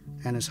Christ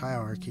and his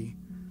hierarchy.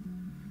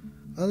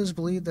 Others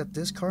believe that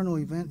this cardinal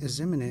event is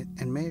imminent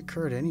and may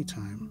occur at any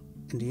time.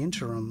 In the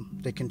interim,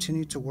 they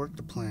continue to work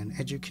the plan,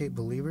 educate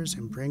believers,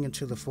 and bring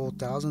into the fold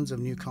thousands of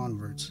new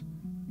converts.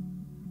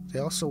 They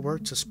also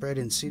work to spread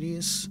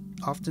insidious,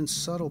 often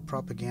subtle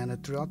propaganda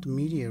throughout the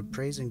media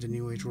praising the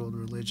New Age world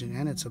religion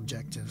and its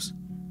objectives.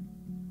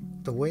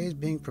 The way is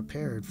being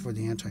prepared for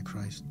the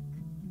Antichrist.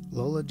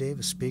 Lola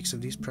Davis speaks of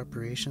these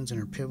preparations in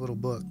her pivotal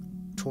book,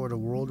 Toward a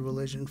World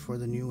Religion for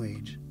the New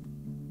Age.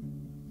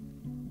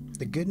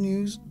 The good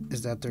news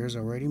is that there is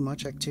already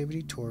much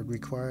activity toward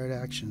required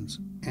actions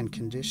and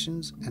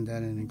conditions, and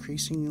that an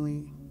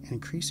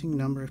increasing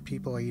number of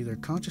people are either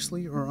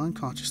consciously or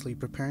unconsciously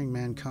preparing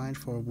mankind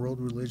for a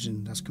world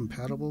religion that's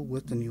compatible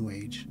with the New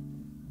Age.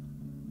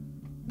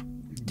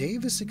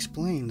 Davis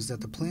explains that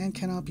the plan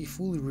cannot be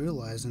fully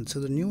realized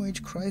until the New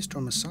Age Christ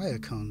or Messiah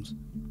comes.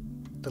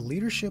 The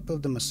leadership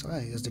of the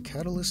Messiah is the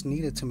catalyst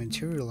needed to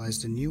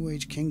materialize the New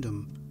Age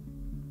kingdom.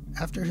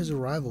 After his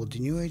arrival, the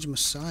New Age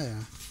Messiah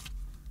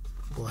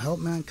will help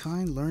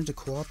mankind learn to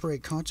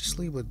cooperate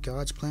consciously with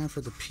God's plan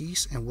for the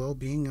peace and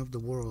well-being of the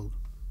world.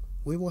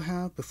 We will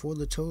have, before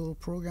the total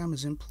program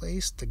is in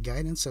place, the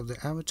guidance of the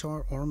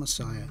Avatar or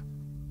Messiah.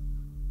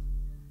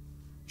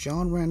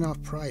 John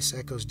Randolph Price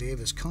echoes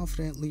Davis,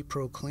 confidently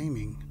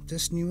proclaiming,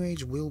 "This New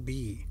Age will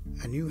be.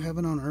 A new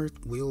heaven on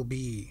earth will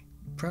be.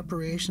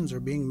 Preparations are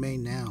being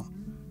made now.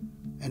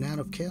 And out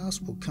of chaos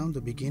will come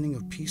the beginning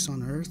of peace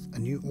on earth, a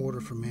new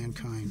order for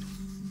mankind."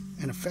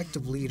 An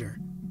effective leader,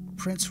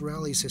 Prince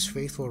rallies his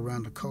faithful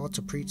around a call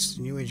to preach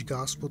the New Age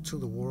gospel to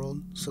the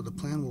world, so the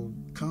plan will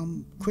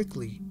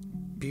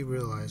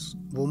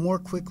more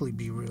quickly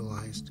be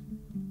realized.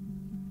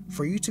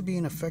 For you to be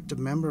an effective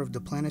member of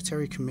the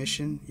Planetary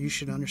Commission, you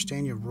should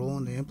understand your role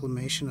in the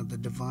implementation of the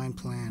divine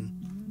plan.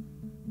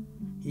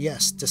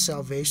 Yes, the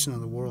salvation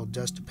of the world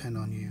does depend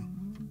on you.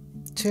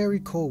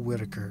 Terry Cole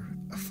Whitaker,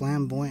 a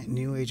flamboyant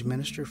New Age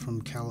minister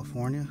from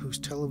California whose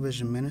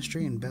television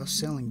ministry and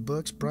best-selling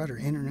books brought her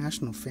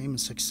international fame and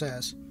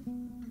success,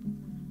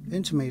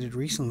 intimated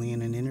recently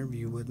in an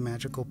interview with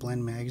Magical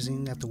Blend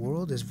magazine that the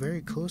world is very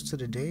close to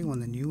the day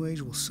when the New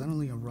Age will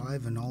suddenly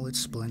arrive in all its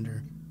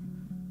splendor.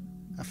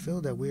 I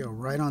feel that we are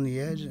right on the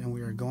edge and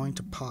we are going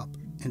to pop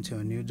into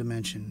a new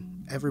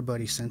dimension.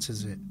 Everybody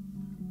senses it.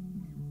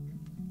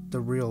 The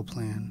real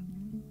plan.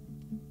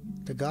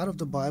 The God of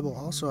the Bible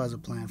also has a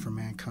plan for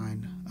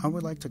mankind. I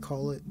would like to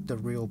call it the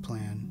real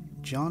plan.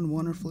 John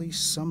wonderfully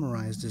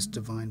summarized this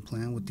divine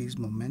plan with these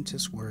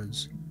momentous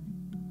words.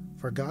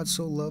 For God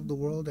so loved the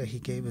world that he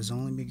gave his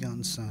only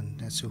begotten Son,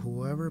 that so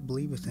whoever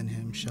believeth in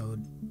him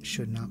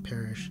should not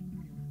perish,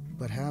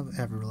 but have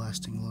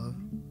everlasting love.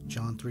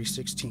 John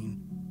 3:16.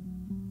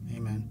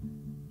 Amen.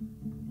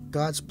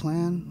 God's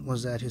plan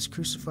was that his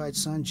crucified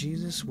Son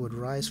Jesus would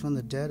rise from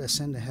the dead,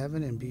 ascend to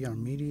heaven, and be our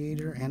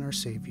mediator and our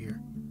Savior.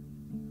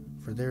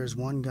 For there is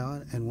one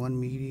God and one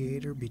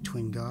mediator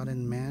between God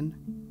and man,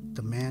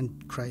 the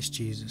man Christ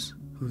Jesus,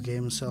 who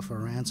gave himself a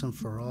ransom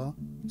for all,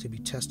 to be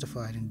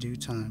testified in due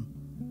time.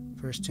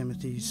 1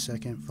 Timothy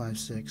 2,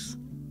 5-6.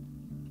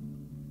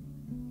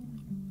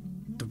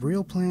 The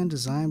real plan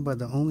designed by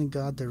the only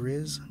God there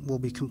is will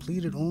be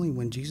completed only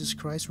when Jesus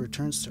Christ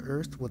returns to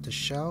earth with a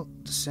shout,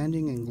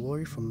 descending in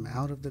glory from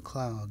out of the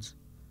clouds.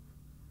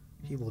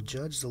 He will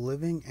judge the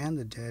living and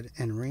the dead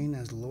and reign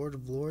as Lord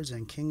of lords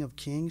and King of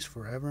kings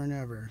forever and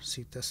ever.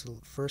 See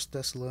 1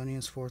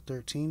 Thessalonians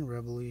 4:13,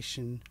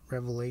 Revelation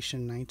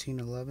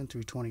 19:11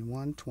 through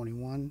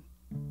 21,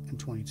 and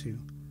 22.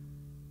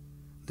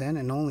 Then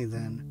and only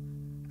then,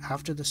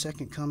 after the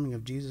second coming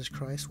of Jesus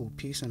Christ, will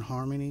peace and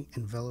harmony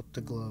envelop the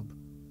globe.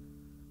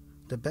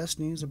 The best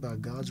news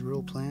about God's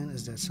real plan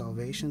is that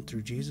salvation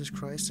through Jesus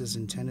Christ is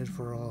intended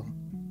for all.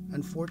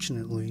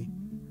 Unfortunately,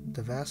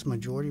 the vast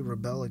majority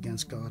rebel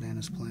against God and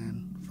his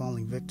plan,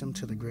 falling victim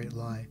to the great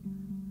lie.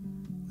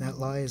 That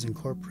lie is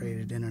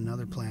incorporated in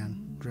another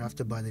plan,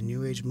 drafted by the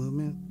New Age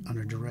movement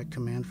under direct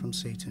command from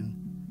Satan.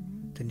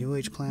 The New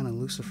Age plan of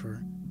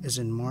Lucifer is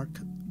in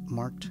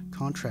marked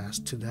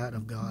contrast to that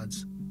of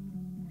God's.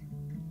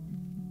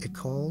 It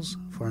calls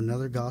for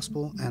another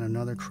gospel and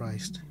another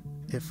Christ.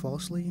 It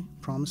falsely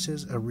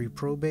promises a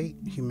reprobate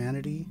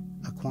humanity,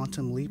 a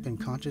quantum leap in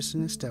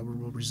consciousness that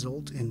will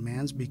result in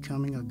man's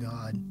becoming a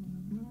god.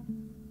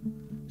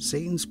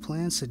 Satan's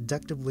plan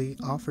seductively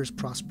offers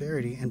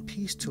prosperity and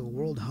peace to a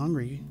world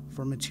hungry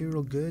for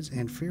material goods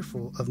and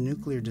fearful of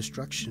nuclear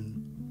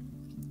destruction.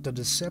 The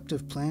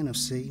deceptive plan of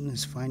Satan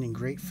is finding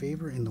great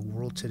favor in the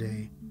world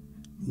today.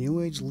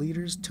 New Age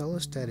leaders tell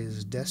us that it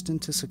is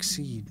destined to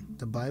succeed.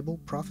 The Bible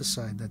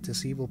prophesied that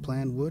this evil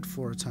plan would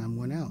for a time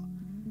win out.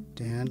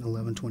 Dan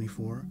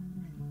 11:24.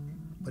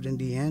 But in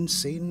the end,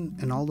 Satan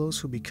and all those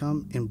who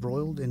become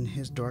embroiled in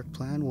his dark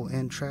plan will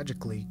end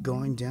tragically,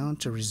 going down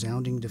to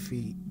resounding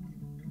defeat.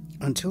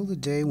 Until the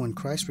day when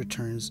Christ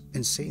returns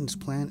and Satan's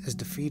plan is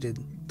defeated,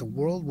 the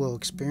world will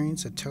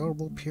experience a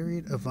terrible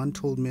period of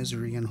untold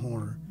misery and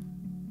horror.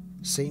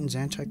 Satan's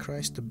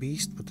Antichrist, the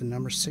beast with the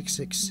number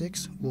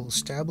 666, will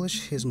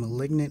establish his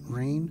malignant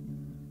reign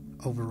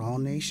over all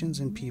nations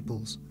and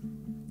peoples,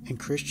 and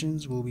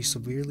Christians will be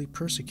severely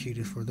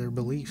persecuted for their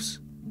beliefs.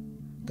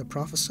 The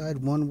prophesied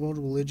one world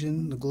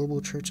religion, the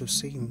global church of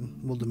Satan,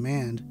 will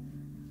demand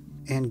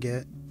and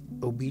get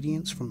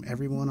obedience from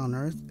everyone on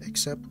earth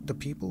except the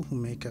people who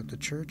make up the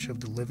church of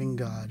the living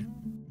God.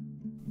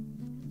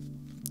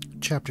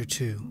 Chapter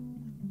 2.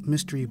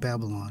 Mystery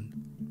Babylon.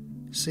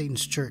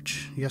 Satan's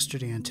church,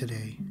 yesterday and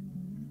today.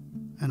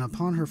 And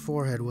upon her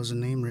forehead was a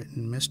name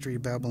written, Mystery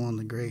Babylon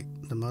the Great,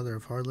 the mother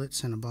of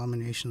harlots and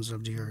abominations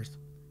of the earth.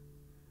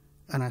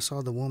 And I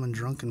saw the woman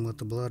drunken with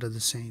the blood of the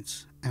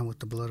saints, and with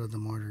the blood of the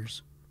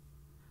martyrs.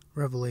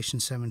 Revelation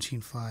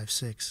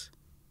 17:5-6.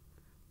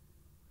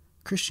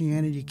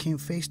 Christianity came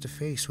face to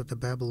face with the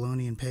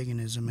Babylonian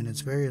paganism in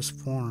its various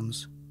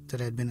forms that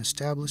had been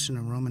established in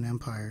the Roman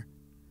Empire.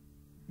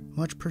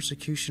 Much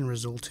persecution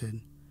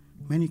resulted.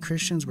 Many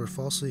Christians were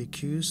falsely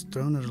accused,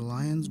 thrown to the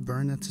lions,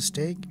 burned at the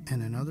stake,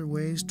 and in other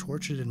ways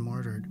tortured and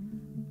martyred.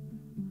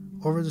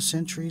 Over the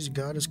centuries,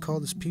 God has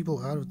called his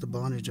people out of the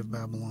bondage of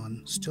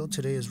Babylon. Still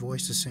today his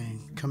voice is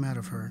saying, "Come out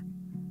of her,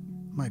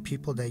 my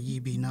people, that ye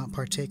be not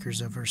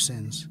partakers of her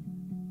sins."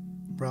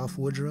 Ralph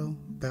Woodrow,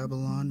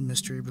 Babylon,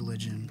 Mystery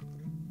Religion.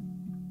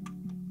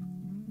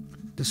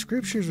 The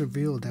scriptures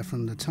reveal that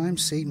from the time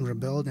Satan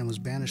rebelled and was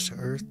banished to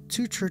earth,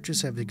 two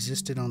churches have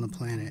existed on the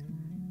planet.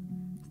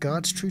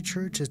 God's true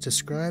church is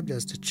described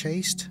as the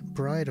chaste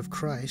bride of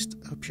Christ,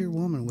 a pure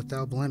woman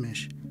without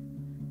blemish,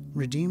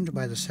 redeemed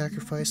by the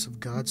sacrifice of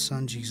God's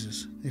Son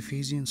Jesus.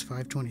 Ephesians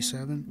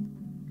 5:27,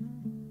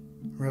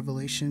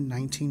 Revelation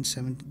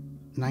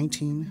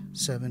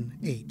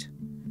 19:7-8.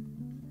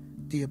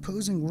 The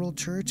opposing world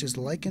church is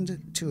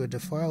likened to a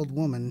defiled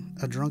woman,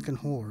 a drunken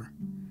whore.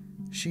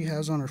 She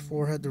has on her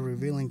forehead the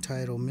revealing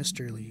title,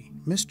 Mystery,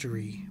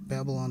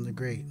 Babylon the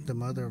Great, the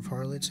mother of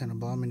harlots and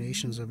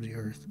abominations of the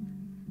earth.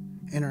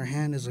 In her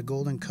hand is a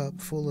golden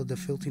cup full of the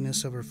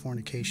filthiness of her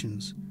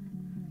fornications.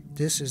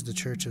 This is the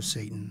church of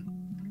Satan.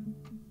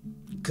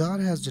 God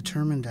has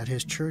determined that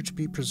his church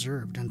be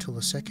preserved until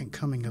the second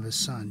coming of his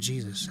Son,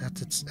 Jesus,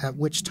 at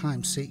which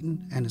time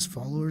Satan and his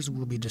followers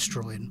will be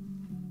destroyed.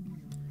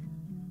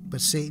 But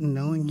Satan,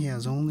 knowing he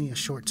has only a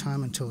short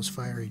time until his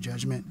fiery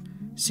judgment,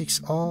 seeks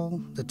all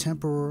the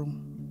temporal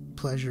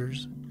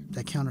pleasures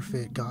that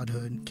counterfeit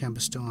godhood can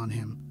bestow on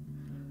him.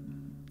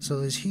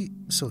 So he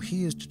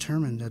is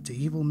determined that the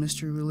evil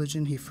mystery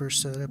religion he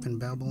first set up in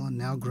Babylon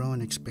now grow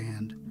and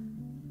expand.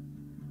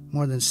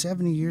 More than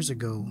 70 years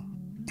ago,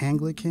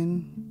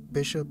 Anglican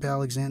Bishop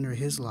Alexander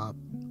Hislop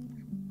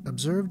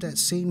observed that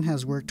Satan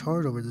has worked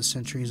hard over the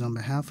centuries on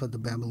behalf of the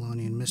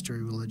Babylonian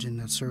mystery religion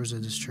that serves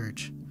as his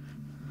church.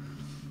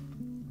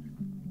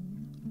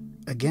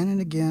 Again and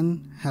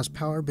again has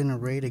power been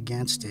arrayed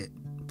against it,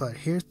 but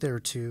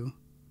hitherto,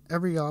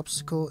 every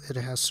obstacle it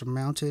has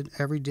surmounted,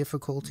 every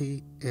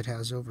difficulty it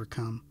has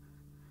overcome.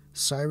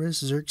 Cyrus,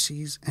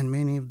 Xerxes, and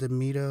many of the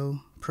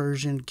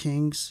Medo-Persian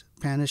kings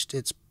banished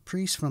its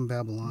priests from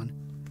Babylon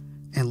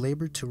and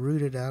labored to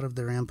root it out of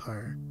their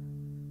empire.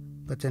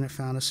 But then it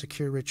found a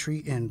secure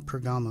retreat in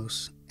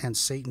Pergamos, and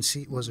Satan's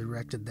seat was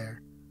erected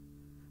there.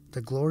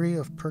 The glory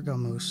of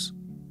Pergamos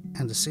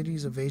and the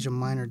cities of Asia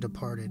Minor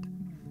departed,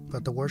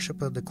 but the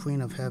worship of the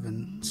Queen of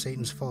Heaven,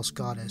 Satan's false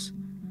goddess,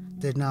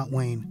 did not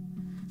wane.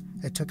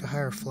 It took a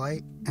higher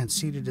flight and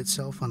seated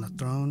itself on the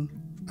throne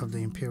of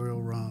the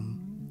imperial Rome.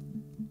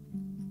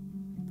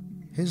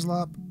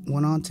 Hislop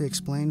went on to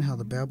explain how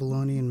the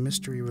Babylonian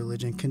mystery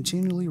religion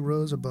continually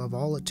rose above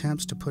all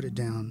attempts to put it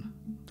down.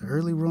 The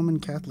early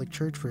Roman Catholic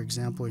Church, for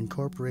example,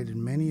 incorporated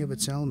many of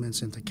its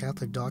elements into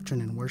Catholic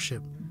doctrine and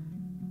worship.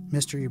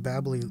 Mystery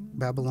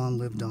Babylon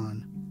lived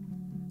on.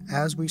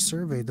 As we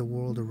survey the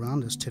world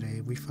around us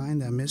today, we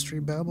find that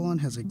Mystery Babylon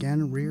has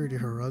again reared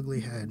her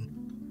ugly head.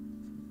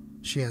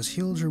 She has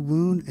healed her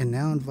wound and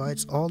now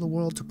invites all the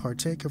world to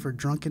partake of her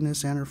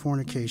drunkenness and her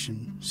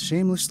fornication.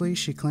 Shamelessly,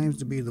 she claims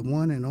to be the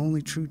one and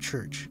only true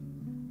church.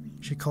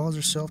 She calls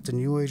herself the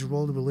New Age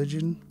world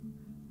religion,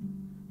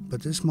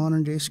 but this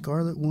modern-day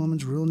Scarlet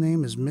Woman's real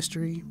name is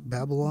Mystery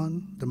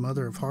Babylon, the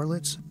mother of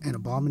harlots and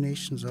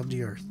abominations of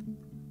the earth.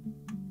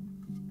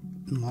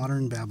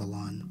 Modern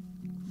Babylon.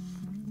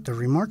 The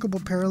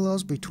remarkable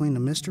parallels between the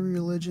mystery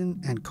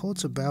religion and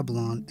cults of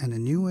Babylon and the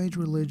New Age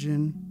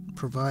religion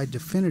provide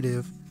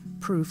definitive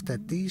proof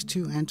that these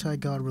two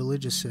anti-God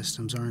religious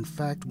systems are in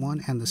fact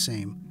one and the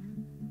same.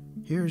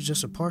 Here is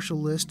just a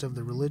partial list of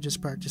the religious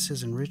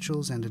practices and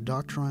rituals and the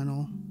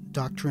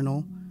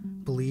doctrinal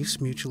beliefs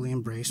mutually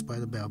embraced by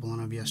the Babylon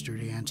of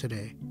yesterday and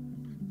today.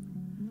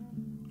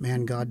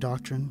 Man-God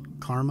doctrine,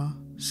 karma,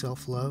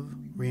 self-love,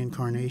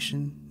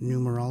 reincarnation,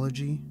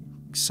 numerology,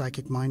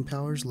 psychic mind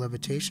powers,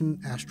 levitation,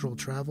 astral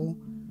travel,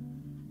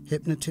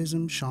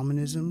 hypnotism,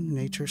 shamanism,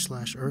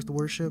 nature/earth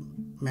worship,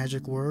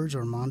 magic words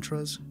or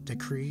mantras,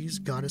 decrees,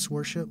 goddess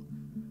worship,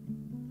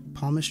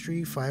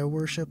 palmistry, fire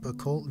worship,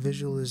 occult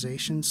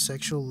visualization,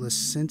 sexual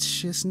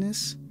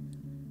licentiousness,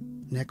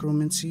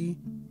 necromancy,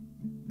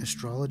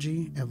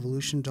 astrology,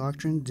 evolution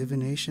doctrine,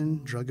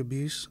 divination, drug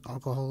abuse,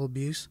 alcohol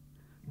abuse,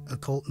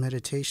 occult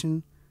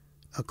meditation,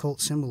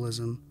 occult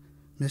symbolism,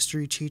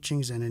 mystery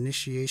teachings, and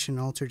initiation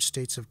altered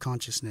states of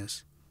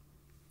consciousness.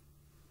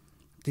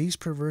 These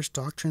perverse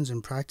doctrines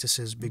and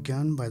practices,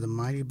 begun by the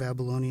mighty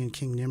Babylonian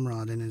king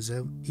Nimrod and his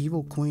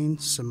evil queen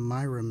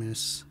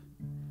Semiramis,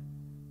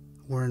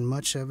 were in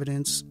much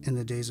evidence in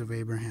the days of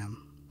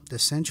Abraham. The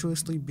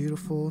sensuously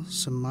beautiful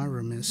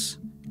Semiramis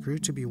grew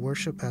to be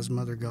worshipped as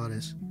mother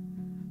goddess,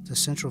 the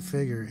central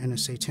figure in a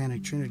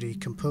satanic trinity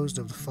composed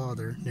of the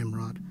father,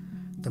 Nimrod,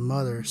 the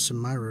mother,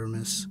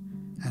 Semiramis,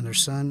 and their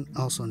son,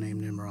 also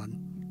named Nimrod.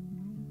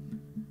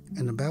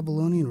 In the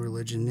Babylonian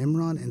religion,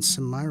 Nimrod and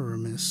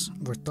Semiramis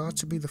were thought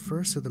to be the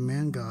first of the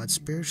man-gods,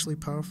 spiritually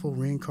powerful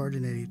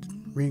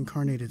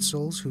reincarnated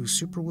souls whose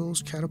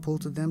superwills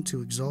catapulted them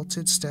to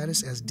exalted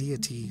status as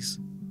deities.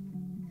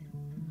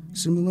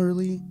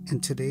 Similarly, in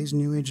today's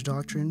New Age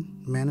doctrine,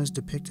 man is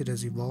depicted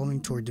as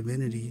evolving toward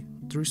divinity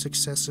through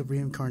successive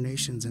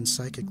reincarnations and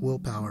psychic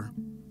willpower.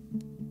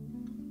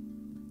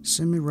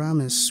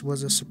 Semiramis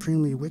was a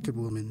supremely wicked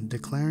woman,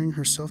 declaring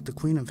herself the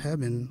queen of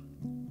heaven.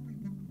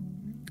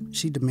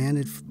 She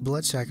demanded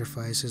blood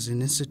sacrifices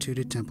and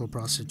instituted temple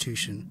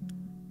prostitution.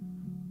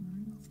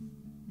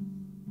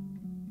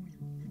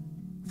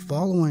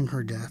 Following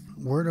her death,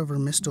 word of her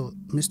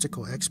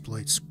mystical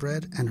exploits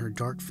spread and her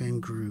dark fame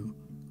grew.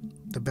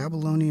 The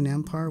Babylonian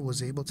Empire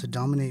was able to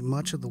dominate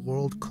much of the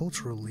world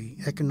culturally,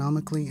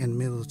 economically, and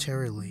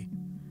militarily.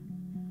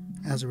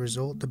 As a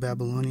result, the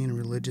Babylonian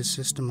religious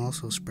system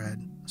also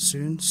spread.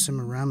 Soon,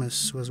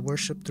 Semiramis was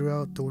worshipped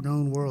throughout the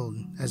known world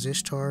as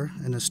Ishtar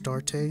and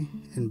Astarte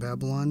in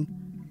Babylon,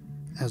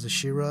 as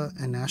Asherah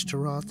and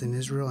Ashtaroth in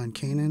Israel and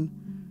Canaan,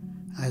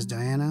 as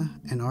Diana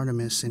and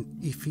Artemis in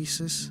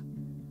Ephesus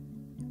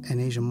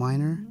and Asia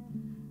Minor,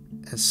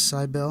 as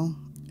Cybele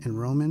in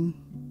Roman,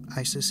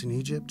 Isis in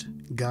Egypt,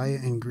 Gaia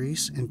in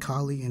Greece, and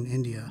Kali in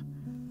India.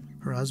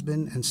 Her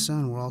husband and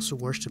son were also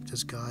worshipped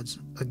as gods,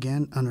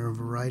 again under a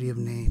variety of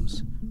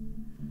names.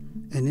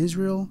 In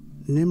Israel,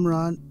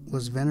 Nimrod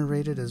was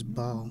venerated as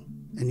Baal.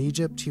 In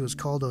Egypt, he was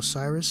called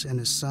Osiris and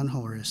his son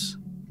Horus.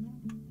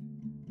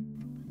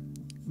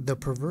 The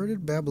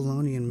perverted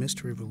Babylonian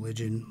mystery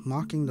religion,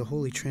 mocking the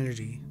Holy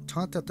Trinity,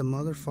 taught that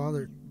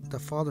the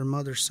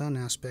father-mother-son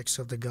aspects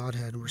of the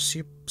Godhead were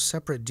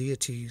separate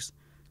deities,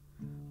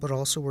 but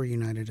also were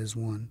united as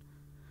one.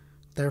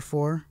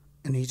 Therefore,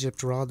 in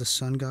Egypt, Ra, the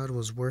sun god,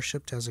 was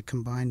worshipped as a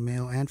combined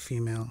male and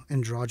female,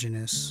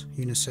 androgynous,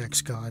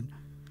 unisex god.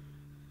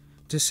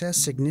 This has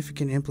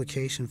significant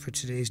implication for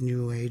today's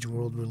New Age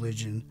world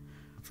religion.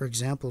 For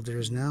example, there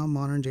is now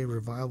modern-day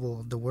revival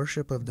of the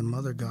worship of the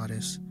mother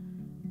goddess,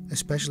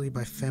 especially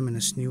by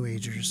feminist New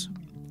Agers.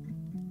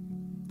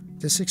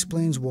 This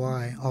explains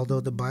why,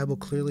 although the Bible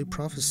clearly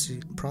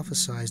prophesies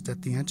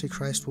that the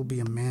Antichrist will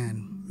be a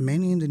man,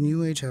 many in the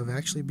New Age have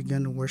actually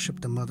begun to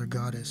worship the mother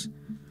goddess,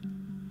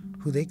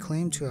 who they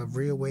claim to have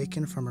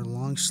reawakened from her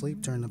long sleep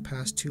during the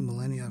past 2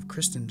 millennia of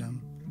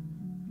Christendom.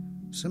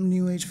 Some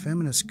New Age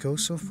feminists go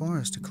so far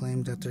as to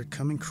claim that their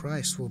coming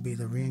Christ will be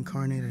the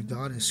reincarnated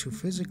goddess who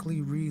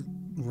physically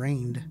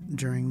reigned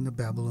during the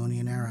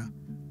Babylonian era.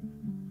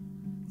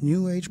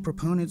 New Age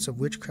proponents of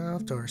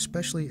witchcraft are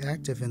especially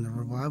active in the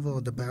revival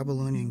of the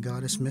Babylonian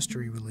goddess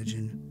mystery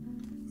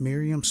religion.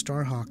 Miriam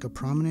Starhawk, a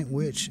prominent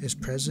witch, is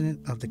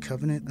president of the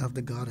Covenant of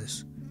the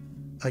Goddess,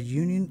 a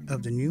union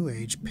of the New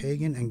Age,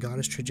 pagan, and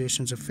goddess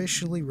traditions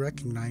officially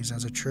recognized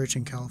as a church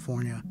in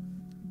California.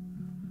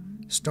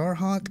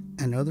 Starhawk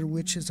and other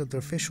witches of the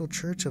official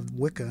church of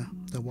Wicca,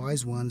 the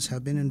Wise Ones,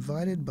 have been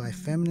invited by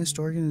feminist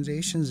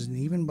organizations and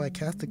even by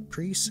Catholic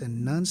priests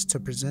and nuns to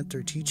present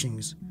their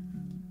teachings.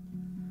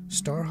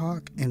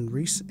 Starhawk, in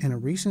a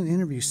recent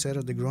interview, said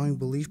of the growing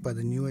belief by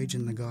the New Age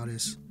in the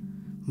goddess,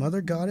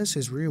 "Mother Goddess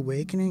is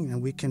reawakening,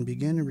 and we can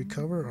begin to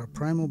recover our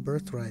primal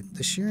birthright,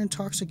 the sheer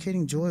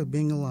intoxicating joy of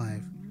being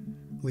alive.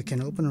 We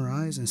can open our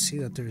eyes and see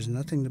that there is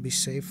nothing to be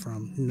saved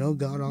from, no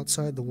God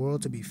outside the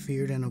world to be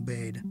feared and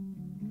obeyed."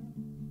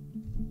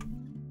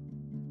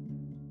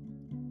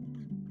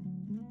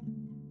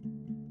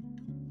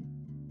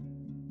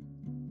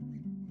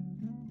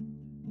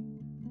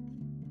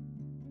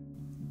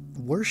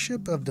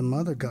 Worship of the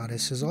Mother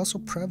Goddess is also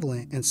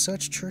prevalent in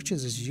such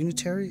churches as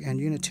Unitary and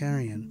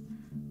Unitarian.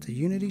 The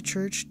Unity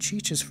Church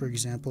teaches, for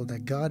example,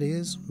 that God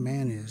is,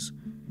 man is.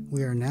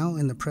 We are now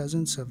in the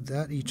presence of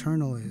that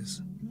eternal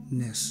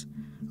isness.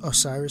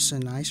 Osiris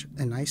and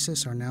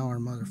Isis are now our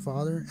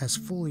mother-father, as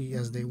fully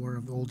as they were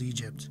of old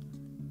Egypt.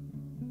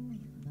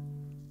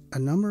 A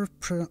number of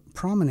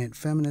prominent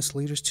feminist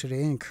leaders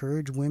today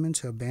encourage women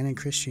to abandon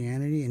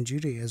Christianity and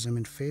Judaism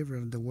in favor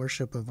of the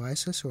worship of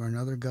Isis or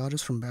another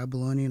goddess from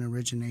Babylonian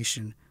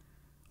origination.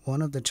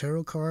 One of the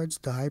tarot cards,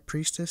 the High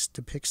Priestess,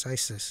 depicts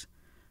Isis.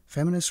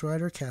 Feminist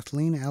writer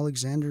Kathleen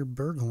Alexander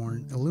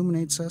Berghorn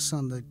illuminates us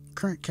on the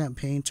current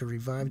campaign to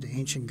revive the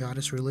ancient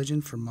goddess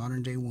religion for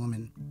modern-day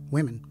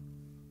women.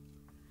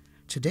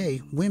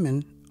 Today,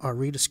 women are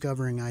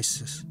rediscovering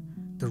Isis.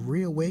 The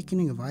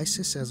reawakening of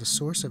Isis as a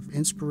source of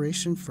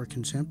inspiration for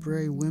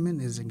contemporary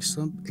women is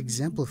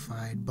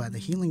exemplified by the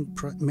healing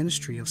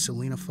ministry of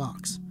Selena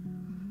Fox,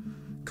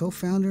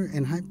 co-founder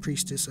and high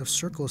priestess of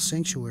Circle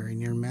Sanctuary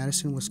near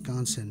Madison,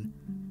 Wisconsin.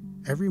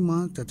 Every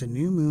month at the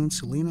new moon,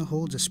 Selena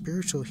holds a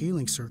spiritual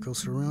healing circle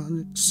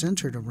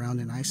centered around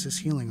an Isis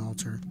healing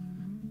altar.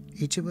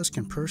 Each of us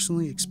can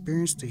personally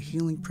experience the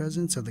healing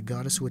presence of the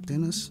goddess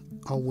within us.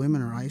 All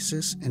women are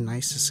Isis, and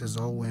Isis is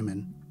all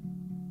women.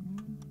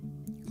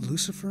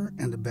 Lucifer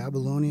and the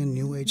Babylonian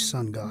New Age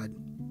sun god.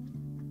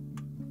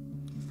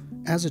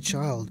 As a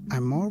child, I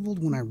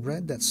marveled when I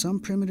read that some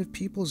primitive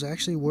peoples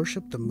actually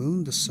worship the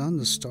moon, the sun,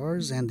 the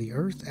stars, and the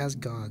earth as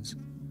gods.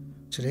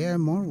 Today I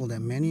marvel that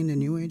many in the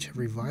New Age have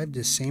revived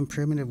this same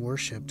primitive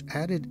worship.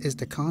 Added is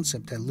the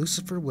concept that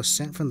Lucifer was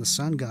sent from the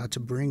sun god to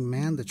bring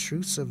man the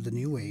truths of the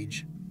New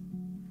Age.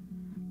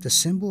 The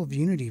symbol of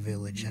Unity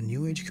Village, a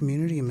New Age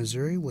community in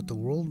Missouri with a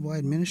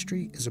worldwide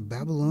ministry, is a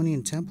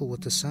Babylonian temple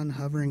with the sun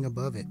hovering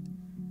above it.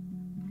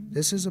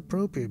 This is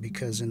appropriate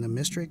because in the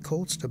mystery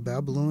cults, the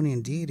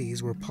Babylonian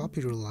deities were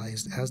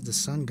popularized as the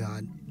sun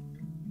god.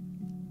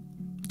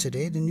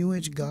 Today, the New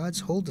Age gods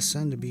hold the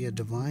sun to be a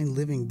divine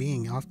living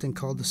being, often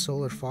called the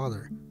Solar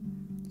Father.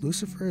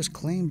 Lucifer is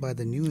claimed by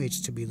the New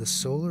Age to be the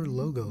solar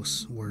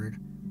logos word,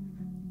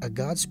 a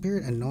god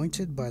spirit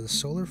anointed by the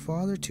Solar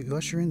Father to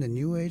usher in the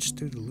New Age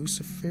through the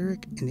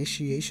Luciferic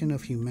initiation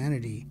of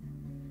humanity.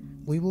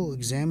 We will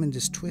examine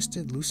this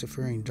twisted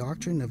Luciferian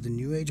doctrine of the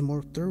New Age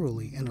more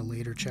thoroughly in a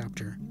later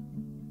chapter.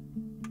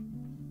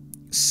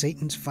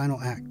 Satan's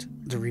final act,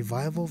 the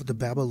revival of the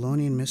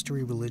Babylonian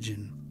mystery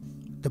religion.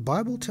 The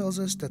Bible tells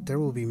us that there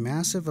will be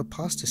massive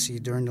apostasy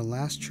during the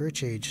last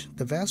church age.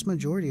 The vast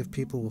majority of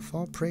people will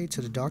fall prey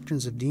to the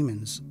doctrines of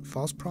demons.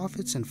 False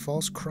prophets and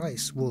false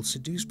Christs will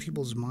seduce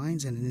people's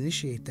minds and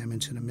initiate them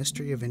into the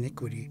mystery of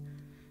iniquity.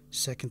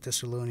 2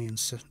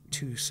 Thessalonians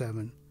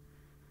 2:7.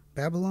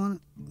 Babylon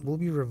will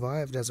be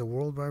revived as a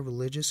worldwide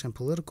religious and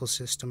political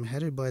system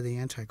headed by the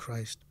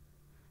Antichrist.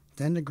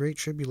 Then the Great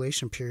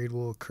Tribulation period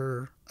will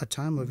occur, a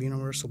time of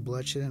universal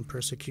bloodshed and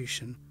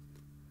persecution.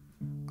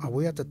 Are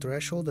we at the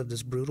threshold of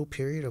this brutal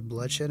period of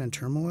bloodshed and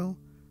turmoil?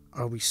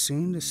 Are we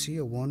soon to see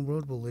a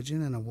one-world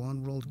religion and a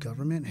one-world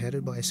government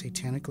headed by a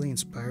satanically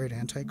inspired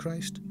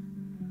Antichrist?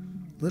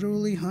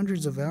 Literally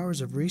hundreds of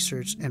hours of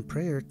research and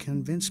prayer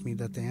convince me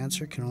that the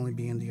answer can only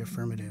be in the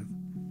affirmative.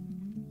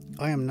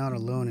 I am not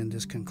alone in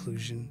this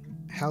conclusion.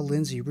 Hal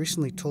Lindsey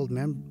recently told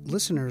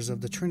listeners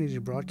of the Trinity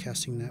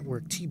Broadcasting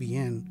Network,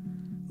 TBN,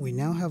 we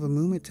now have a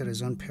movement that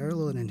is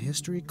unparalleled in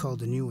history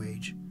called the New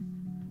Age.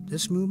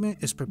 This movement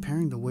is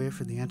preparing the way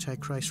for the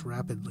Antichrist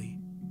rapidly.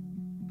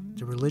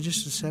 The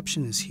religious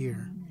deception is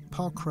here.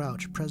 Paul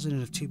Crouch,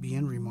 president of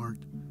TBN,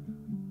 remarked,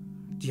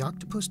 "The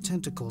octopus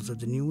tentacles of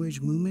the New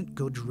Age movement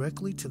go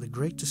directly to the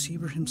great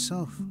deceiver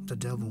himself, the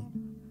devil.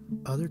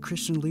 Other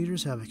Christian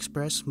leaders have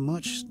expressed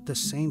much the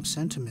same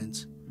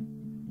sentiments.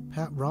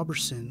 Pat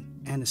Robertson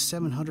and his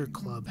 700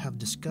 Club have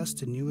discussed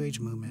the New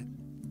Age movement.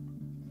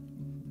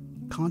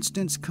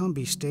 Constance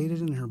Cumby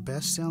stated in her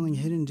best-selling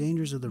Hidden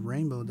Dangers of the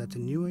Rainbow that the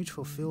New Age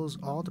fulfills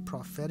all the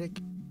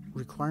prophetic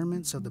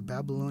requirements of the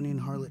Babylonian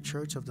harlot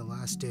church of the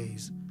last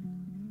days.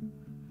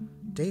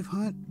 Dave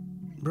Hunt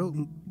wrote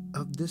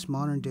of this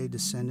modern-day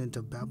descendant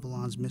of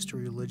Babylon's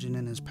mystery religion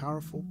in his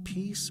powerful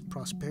Peace,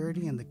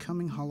 Prosperity, and the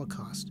Coming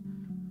Holocaust.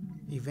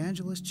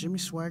 Evangelist Jimmy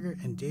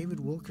Swaggart and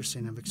David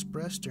Wilkerson have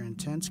expressed their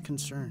intense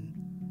concern.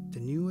 The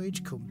New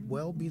Age could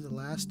well be the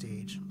last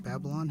age.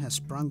 Babylon has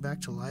sprung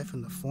back to life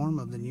in the form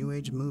of the New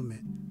Age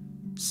movement.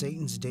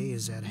 Satan's day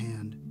is at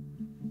hand.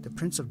 The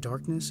Prince of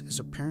Darkness is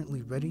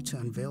apparently ready to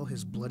unveil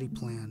his bloody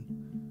plan.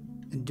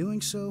 In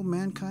doing so,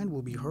 mankind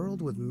will be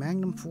hurled with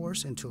magnum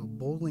force into a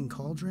boiling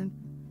cauldron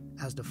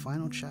as the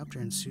final chapter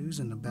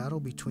ensues in the battle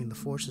between the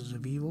forces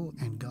of evil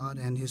and God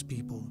and his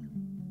people.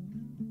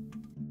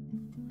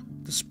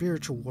 The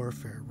spiritual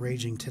warfare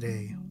raging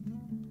today.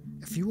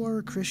 If you are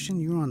a Christian,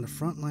 you are on the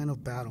front line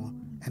of battle,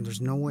 and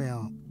there's no way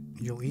out.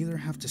 You'll either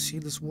have to see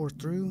this war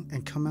through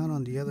and come out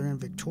on the other end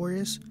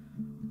victorious,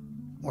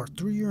 or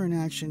through your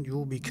inaction, you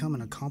will become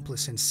an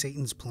accomplice in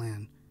Satan's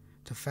plan.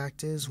 The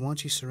fact is,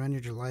 once you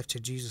surrendered your life to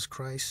Jesus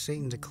Christ,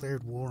 Satan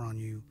declared war on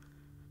you.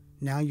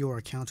 Now you are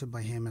accounted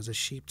by him as a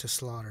sheep to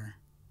slaughter.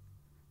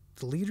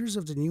 The leaders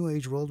of the New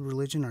Age world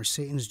religion are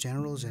Satan's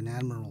generals and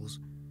admirals.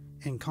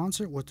 In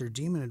concert with their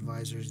demon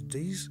advisors,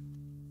 these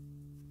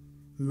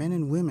men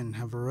and women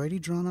have already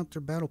drawn up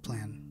their battle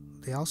plan.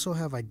 They also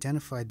have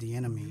identified the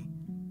enemy.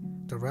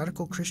 The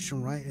radical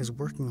Christian right is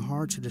working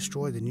hard to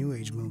destroy the New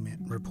Age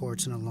movement,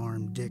 reports and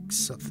alarmed Dick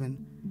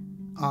Sutphen,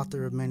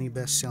 author of many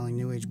best-selling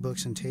New Age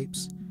books and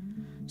tapes.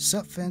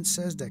 Sutphen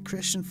says that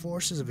Christian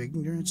forces of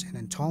ignorance and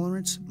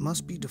intolerance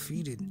must be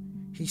defeated.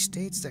 He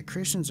states that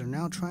Christians are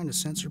now trying to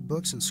censor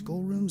books in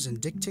schoolrooms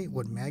and dictate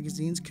what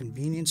magazines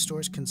convenience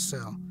stores can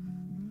sell.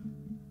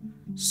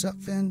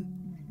 Sutphen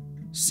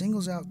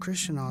singles out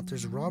Christian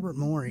authors Robert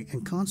Morey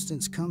and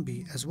Constance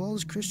Cumby, as well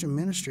as Christian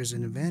ministers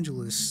and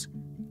evangelists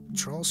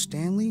Charles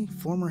Stanley,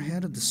 former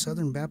head of the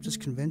Southern Baptist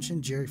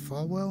Convention Jerry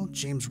Falwell,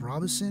 James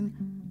Robinson,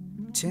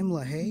 Tim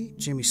LaHaye,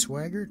 Jimmy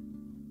Swaggart,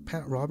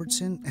 Pat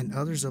Robertson, and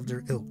others of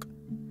their ilk,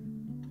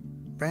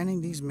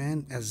 branding these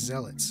men as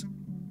zealots.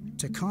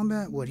 To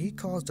combat what he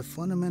calls the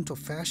fundamental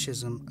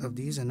fascism of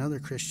these and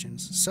other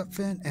Christians,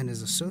 Sutphin and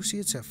his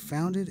associates have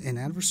founded an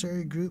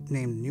adversary group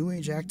named New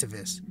Age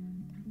Activists.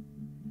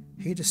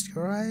 He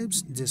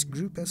describes this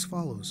group as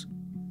follows.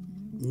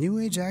 New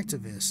Age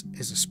Activists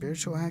is a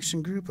spiritual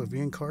action group of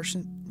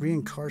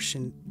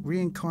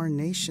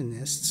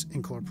Reincarnationists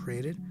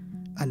Incorporated,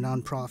 a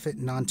non-profit,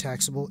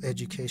 non-taxable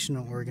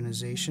educational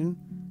organization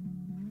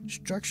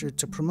structured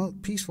to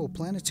promote peaceful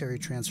planetary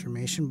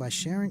transformation by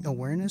sharing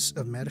awareness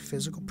of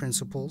metaphysical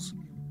principles,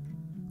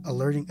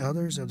 alerting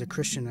others of the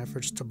Christian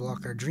efforts to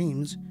block our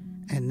dreams,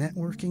 and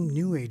networking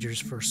New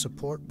Agers for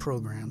support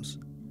programs.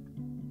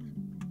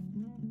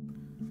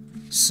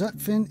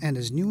 Sutphin and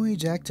his New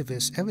Age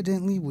activists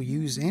evidently will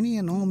use any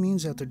and all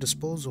means at their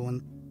disposal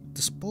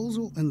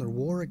in their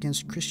war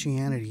against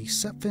Christianity.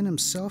 Sutphin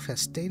himself has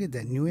stated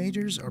that New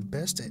Agers are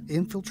best at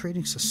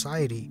infiltrating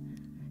society,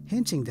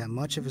 hinting that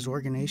much of his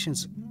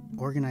organization's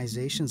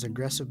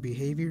aggressive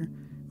behavior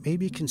may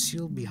be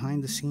concealed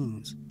behind the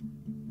scenes.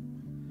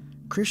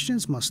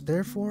 Christians must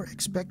therefore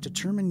expect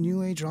determined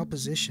New Age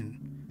opposition.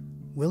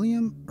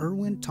 William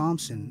Irwin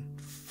Thompson,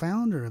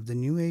 founder of the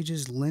New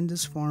Age's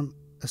Lindisfarne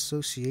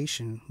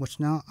Association, which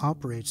now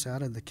operates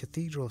out of the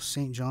Cathedral of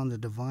St. John the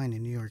Divine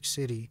in New York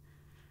City,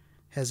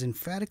 has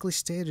emphatically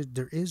stated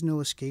there is no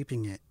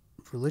escaping it.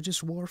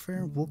 Religious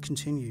warfare will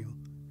continue.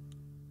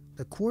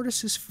 The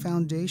Quartus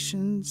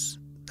Foundation's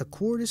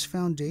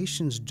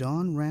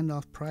Don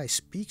Randolph Price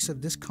speaks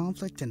of this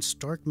conflict in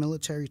stark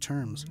military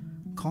terms,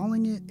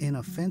 calling it an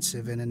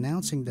offensive and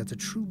announcing that the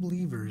true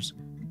believers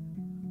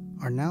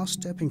are now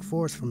stepping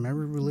forth from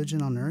every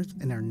religion on earth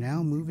and are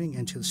now moving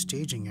into the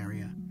staging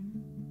area.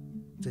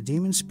 The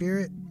demon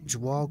spirit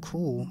Jwal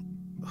Kul,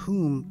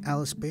 whom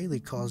Alice Bailey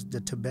calls the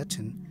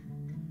Tibetan,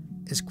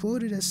 is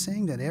quoted as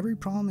saying that every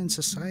problem in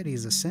society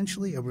is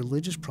essentially a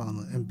religious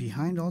problem, and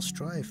behind all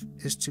strife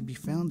is to be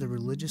found the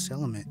religious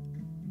element.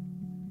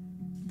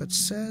 But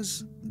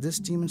says this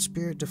demon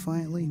spirit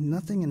defiantly,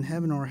 nothing in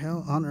heaven or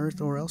hell, on earth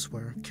or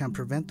elsewhere, can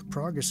prevent the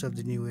progress of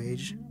the New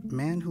Age,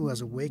 man who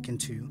has awakened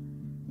to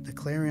the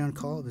clarion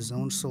call of his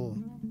own soul.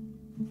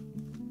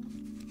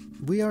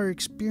 We are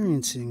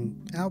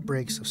experiencing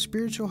outbreaks of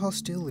spiritual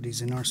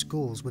hostilities in our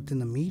schools, within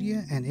the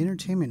media and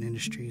entertainment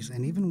industries,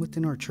 and even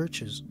within our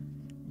churches.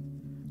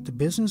 The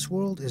business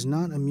world is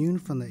not immune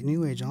from the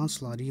New Age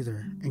onslaught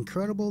either.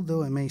 Incredible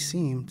though it may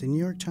seem, the New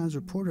York Times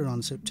reported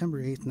on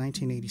September 8,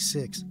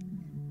 1986,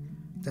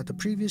 that the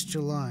previous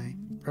July,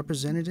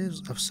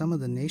 representatives of some of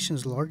the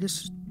nation's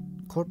largest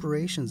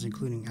corporations,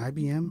 including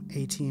IBM,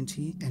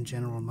 AT&T, and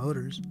General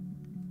Motors,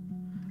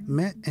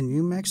 met in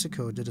New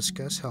Mexico to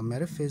discuss how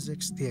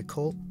metaphysics, the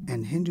occult,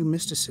 and Hindu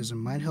mysticism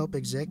might help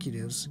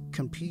executives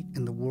compete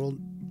in the world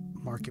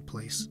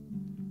marketplace.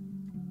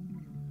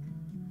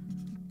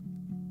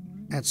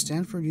 At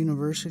Stanford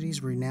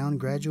University's renowned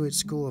Graduate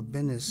School of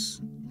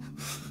Business,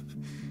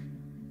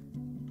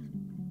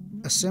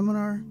 a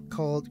seminar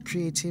called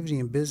Creativity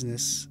in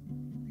Business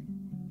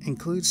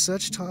includes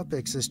such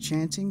topics as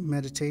chanting,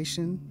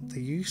 meditation, the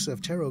use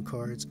of tarot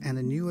cards, and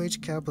the New Age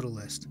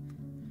capitalist.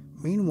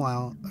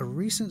 Meanwhile, a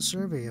recent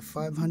survey of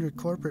 500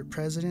 corporate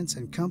presidents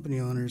and company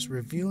owners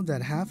revealed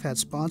that half had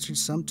sponsored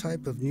some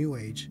type of New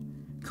Age,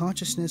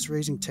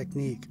 consciousness-raising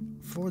technique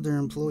for their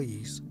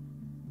employees.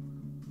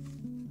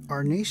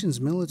 Our nation's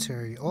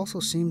military also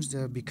seems to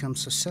have become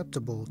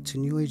susceptible to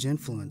New Age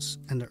influence.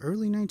 In the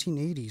early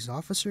 1980s,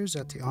 officers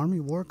at the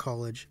Army War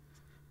College,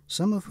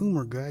 some of whom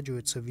were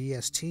graduates of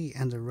EST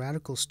and the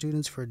Radical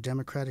Students for a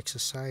Democratic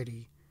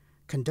Society,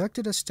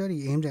 conducted a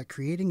study aimed at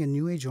creating a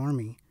New Age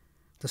army.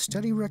 The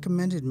study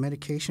recommended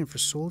medication for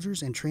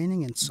soldiers and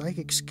training in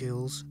psychic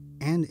skills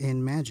and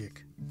in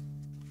magic.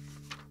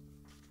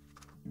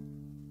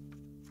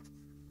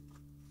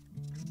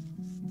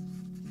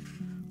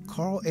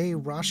 Carl A.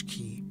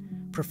 Roschke,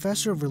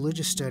 professor of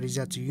religious studies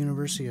at the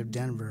University of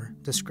Denver,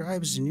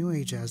 describes the New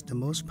Age as the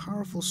most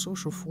powerful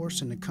social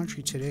force in the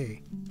country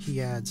today. He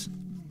adds,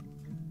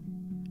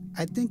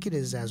 "I think it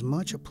is as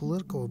much a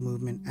political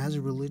movement as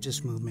a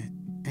religious movement,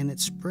 and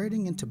it's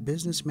spreading into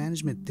business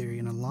management theory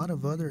and a lot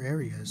of other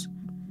areas.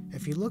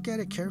 If you look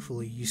at it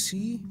carefully, you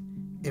see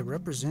it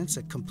represents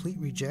a complete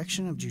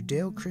rejection of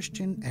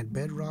Judeo-Christian and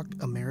bedrock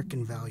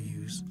American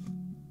values."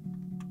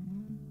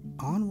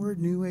 Onward,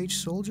 New Age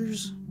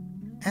soldiers?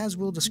 As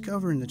we'll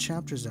discover in the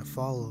chapters that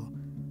follow,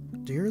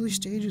 the early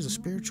stages of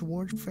spiritual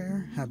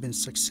warfare have been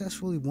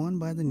successfully won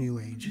by the New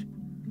Age.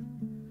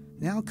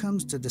 Now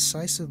comes the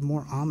decisive,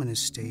 more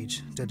ominous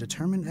stage, the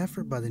determined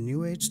effort by the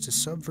New Age to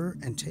subvert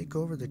and take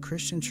over the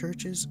Christian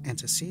churches and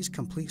to seize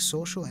complete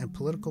social and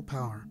political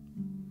power.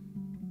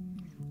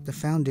 The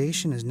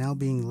foundation is now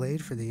being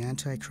laid for the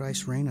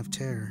Antichrist reign of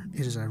terror.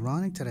 It is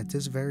ironic that at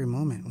this very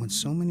moment, when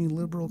so many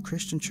liberal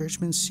Christian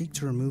churchmen seek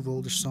to remove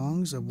older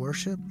songs of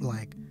worship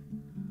like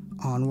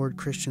 "Onward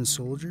Christian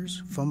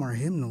Soldiers" from our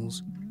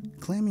hymnals,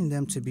 claiming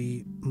them to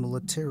be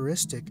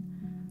militaristic,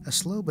 a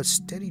slow but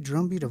steady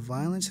drumbeat of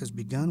violence has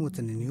begun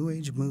within the New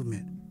Age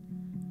movement.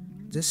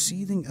 This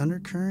seething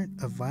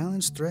undercurrent of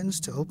violence threatens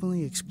to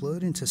openly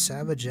explode into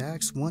savage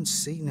acts once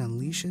Satan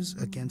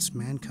unleashes against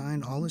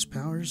mankind all his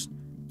powers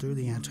through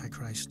the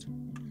Antichrist.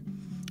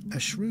 A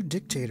shrewd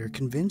dictator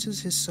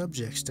convinces his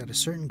subjects that a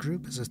certain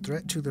group is a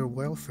threat to their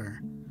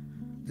welfare.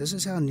 This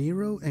is how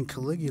Nero and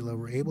Caligula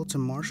were able to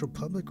marshal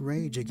public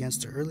rage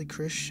against the early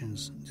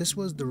Christians. This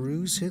was the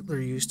ruse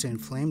Hitler used to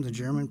inflame the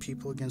German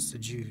people against the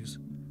Jews.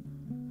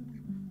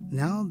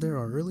 Now there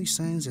are early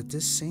signs that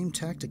this same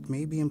tactic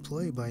may be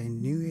employed by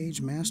New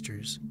Age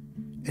masters,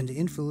 and the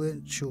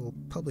influential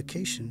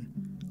publication,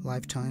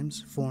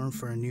 Lifetime's Forum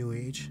for a New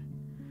Age,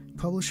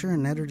 publisher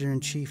and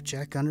editor-in-chief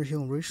Jack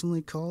Underhill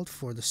recently called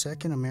for the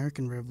Second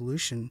American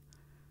Revolution,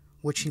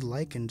 which he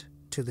likened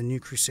to the New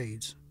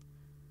Crusades.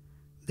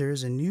 There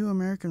is a new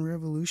American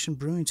Revolution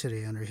brewing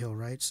today, Underhill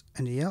writes,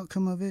 and the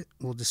outcome of it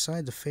will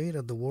decide the fate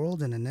of the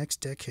world in the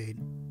next decade.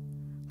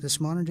 This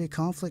modern-day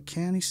conflict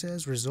can, he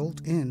says,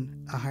 result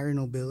in a higher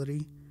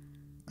nobility,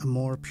 a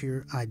more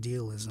pure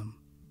idealism.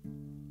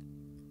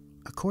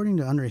 According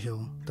to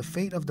Underhill, the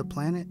fate of the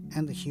planet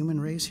and the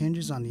human race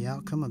hinges on the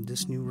outcome of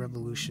this new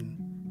revolution.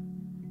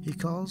 He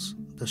calls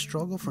the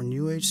struggle for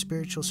New Age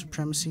spiritual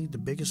supremacy the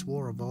biggest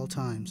war of all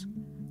times,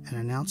 and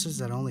announces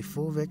that only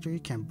full victory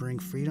can bring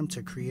freedom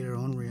to create our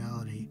own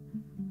reality.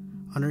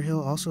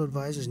 Underhill also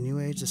advises New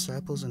Age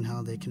disciples on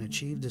how they can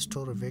achieve this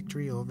total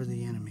victory over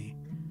the enemy.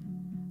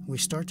 We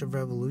start the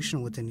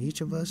revolution within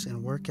each of us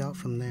and work out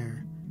from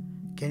there,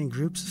 getting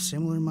groups of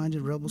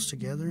similar-minded rebels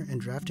together and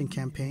drafting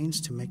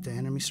campaigns to make the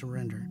enemy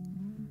surrender,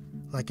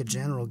 like a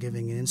general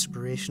giving an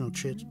inspirational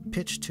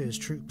pitch to his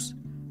troops.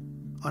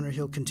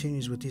 Underhill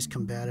continues with these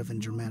combative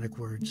and dramatic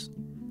words.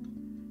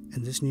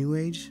 In this new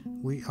age,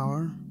 we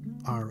are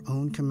our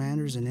own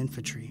commanders and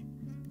infantry,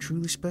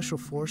 truly special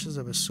forces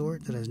of a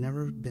sort that has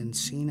never been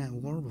seen at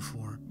war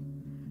before.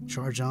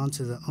 Charge on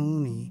to the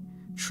only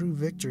true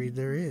victory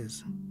there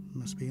is,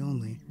 must be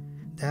only,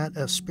 that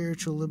of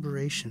spiritual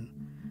liberation.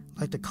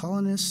 Like the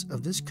colonists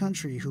of this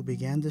country who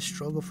began this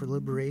struggle for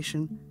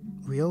liberation,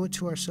 we owe it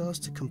to ourselves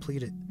to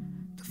complete it.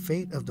 The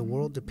fate of the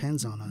world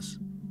depends on us.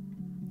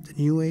 The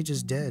New Age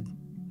is dead,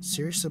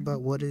 serious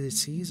about what it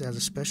sees as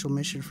a special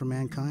mission for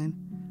mankind,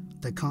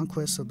 the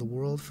conquest of the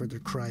world for their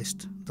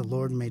Christ, the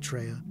Lord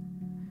Maitreya.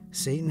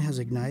 Satan has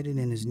ignited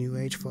in his New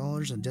Age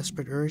followers a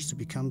desperate urge to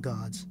become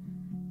gods,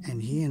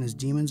 and he and his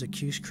demons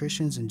accuse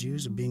Christians and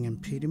Jews of being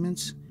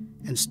impediments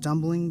and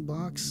stumbling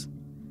blocks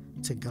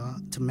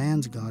to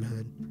man's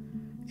godhood.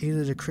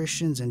 Either the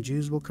Christians and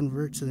Jews will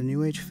convert to the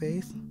New Age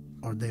faith,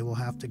 or they will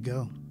have to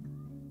go.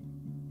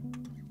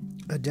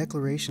 A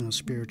declaration of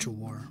spiritual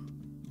war.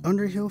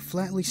 Underhill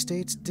flatly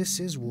states this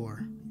is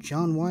war.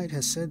 John White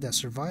has said that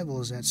survival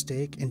is at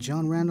stake, and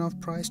John Randolph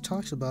Price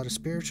talks about a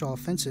spiritual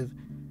offensive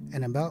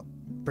and about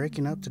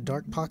breaking up the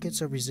dark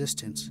pockets of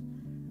resistance.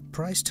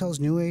 Price tells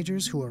New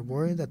Agers who are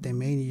worried that they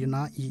may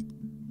not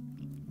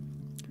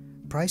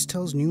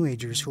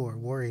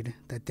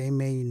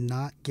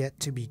get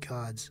to be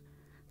gods.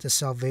 The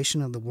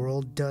salvation of the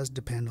world does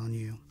depend on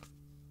you.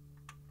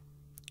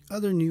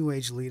 Other New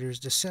Age leaders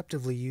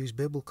deceptively use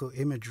biblical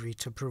imagery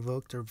to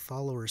provoke their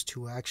followers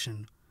to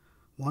action.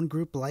 One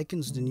group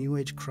likens the New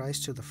Age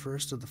Christ to the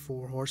first of the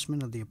four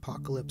horsemen of the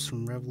apocalypse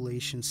from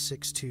Revelation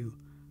 6:2,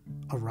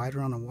 a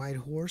rider on a white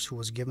horse who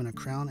was given a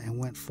crown and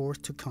went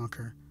forth to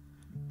conquer.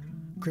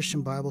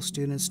 Christian Bible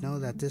students know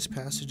that this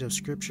passage of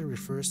Scripture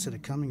refers to the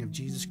coming of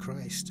Jesus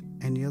Christ.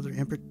 Any other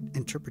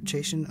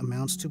interpretation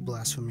amounts to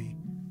blasphemy.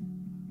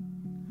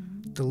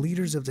 The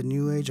leaders of the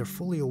New Age are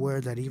fully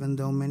aware that even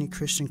though many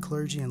Christian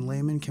clergy and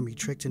laymen can be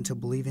tricked into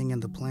believing in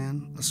the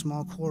plan, a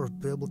small core of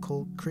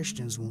biblical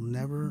Christians will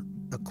never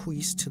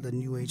acquiesce to the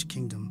New Age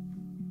kingdom.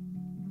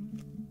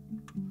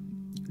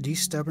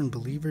 These stubborn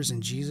believers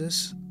in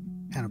Jesus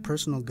and a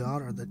personal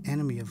God are the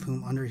enemy of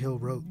whom Underhill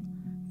wrote.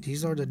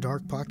 These are the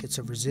dark pockets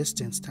of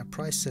resistance that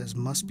Price says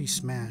must be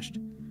smashed.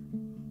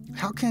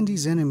 How can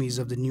these enemies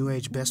of the New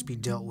Age best be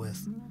dealt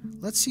with?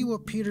 Let's see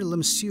what Peter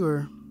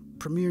Lemesurier,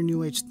 premier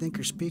New Age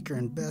thinker, speaker,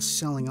 and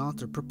best-selling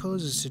author,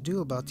 proposes to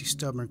do about these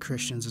stubborn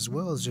Christians as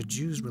well as the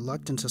Jews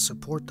reluctant to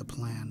support the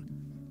plan.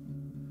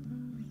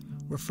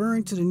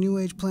 Referring to the New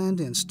Age plan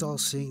to install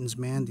Satan's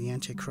man, the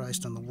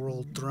Antichrist, on the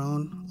world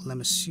throne,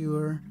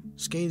 Lemesurier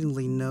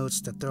scathingly notes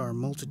that there are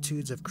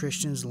multitudes of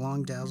Christians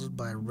long dazzled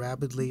by a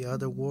rabidly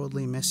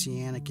otherworldly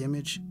messianic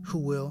image who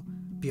will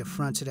be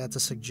affronted at the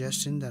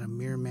suggestion that a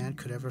mere man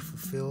could ever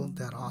fulfill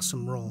that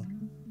awesome role.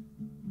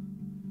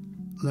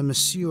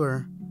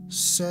 Lemesurier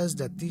says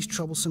that these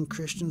troublesome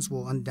Christians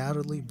will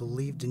undoubtedly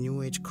believe the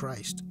New Age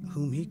Christ,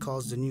 whom he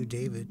calls the New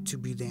David, to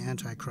be the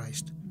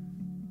Antichrist.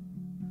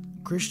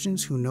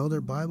 Christians who know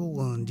their Bible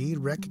will indeed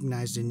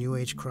recognize the New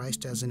Age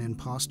Christ as an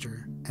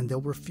impostor, and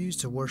they'll refuse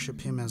to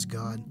worship him as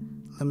God.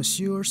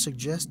 Lemesurier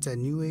suggests that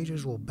New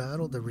Agers will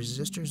battle the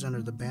resistors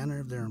under the banner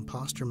of their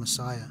impostor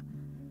Messiah.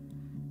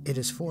 It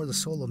is for the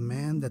soul of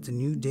man that the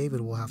New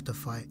David will have to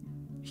fight,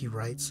 he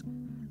writes.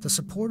 The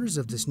supporters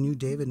of this New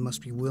David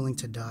must be willing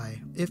to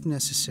die, if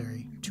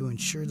necessary, to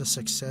ensure the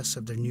success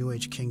of their New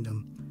Age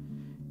kingdom.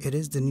 It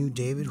is the new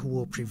David who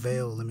will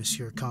prevail, Le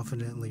Monsieur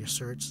confidently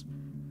asserts.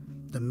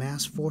 The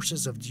mass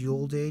forces of the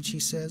old age, he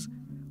says,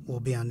 will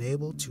be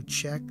unable to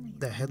check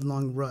the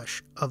headlong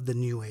rush of the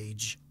new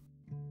age.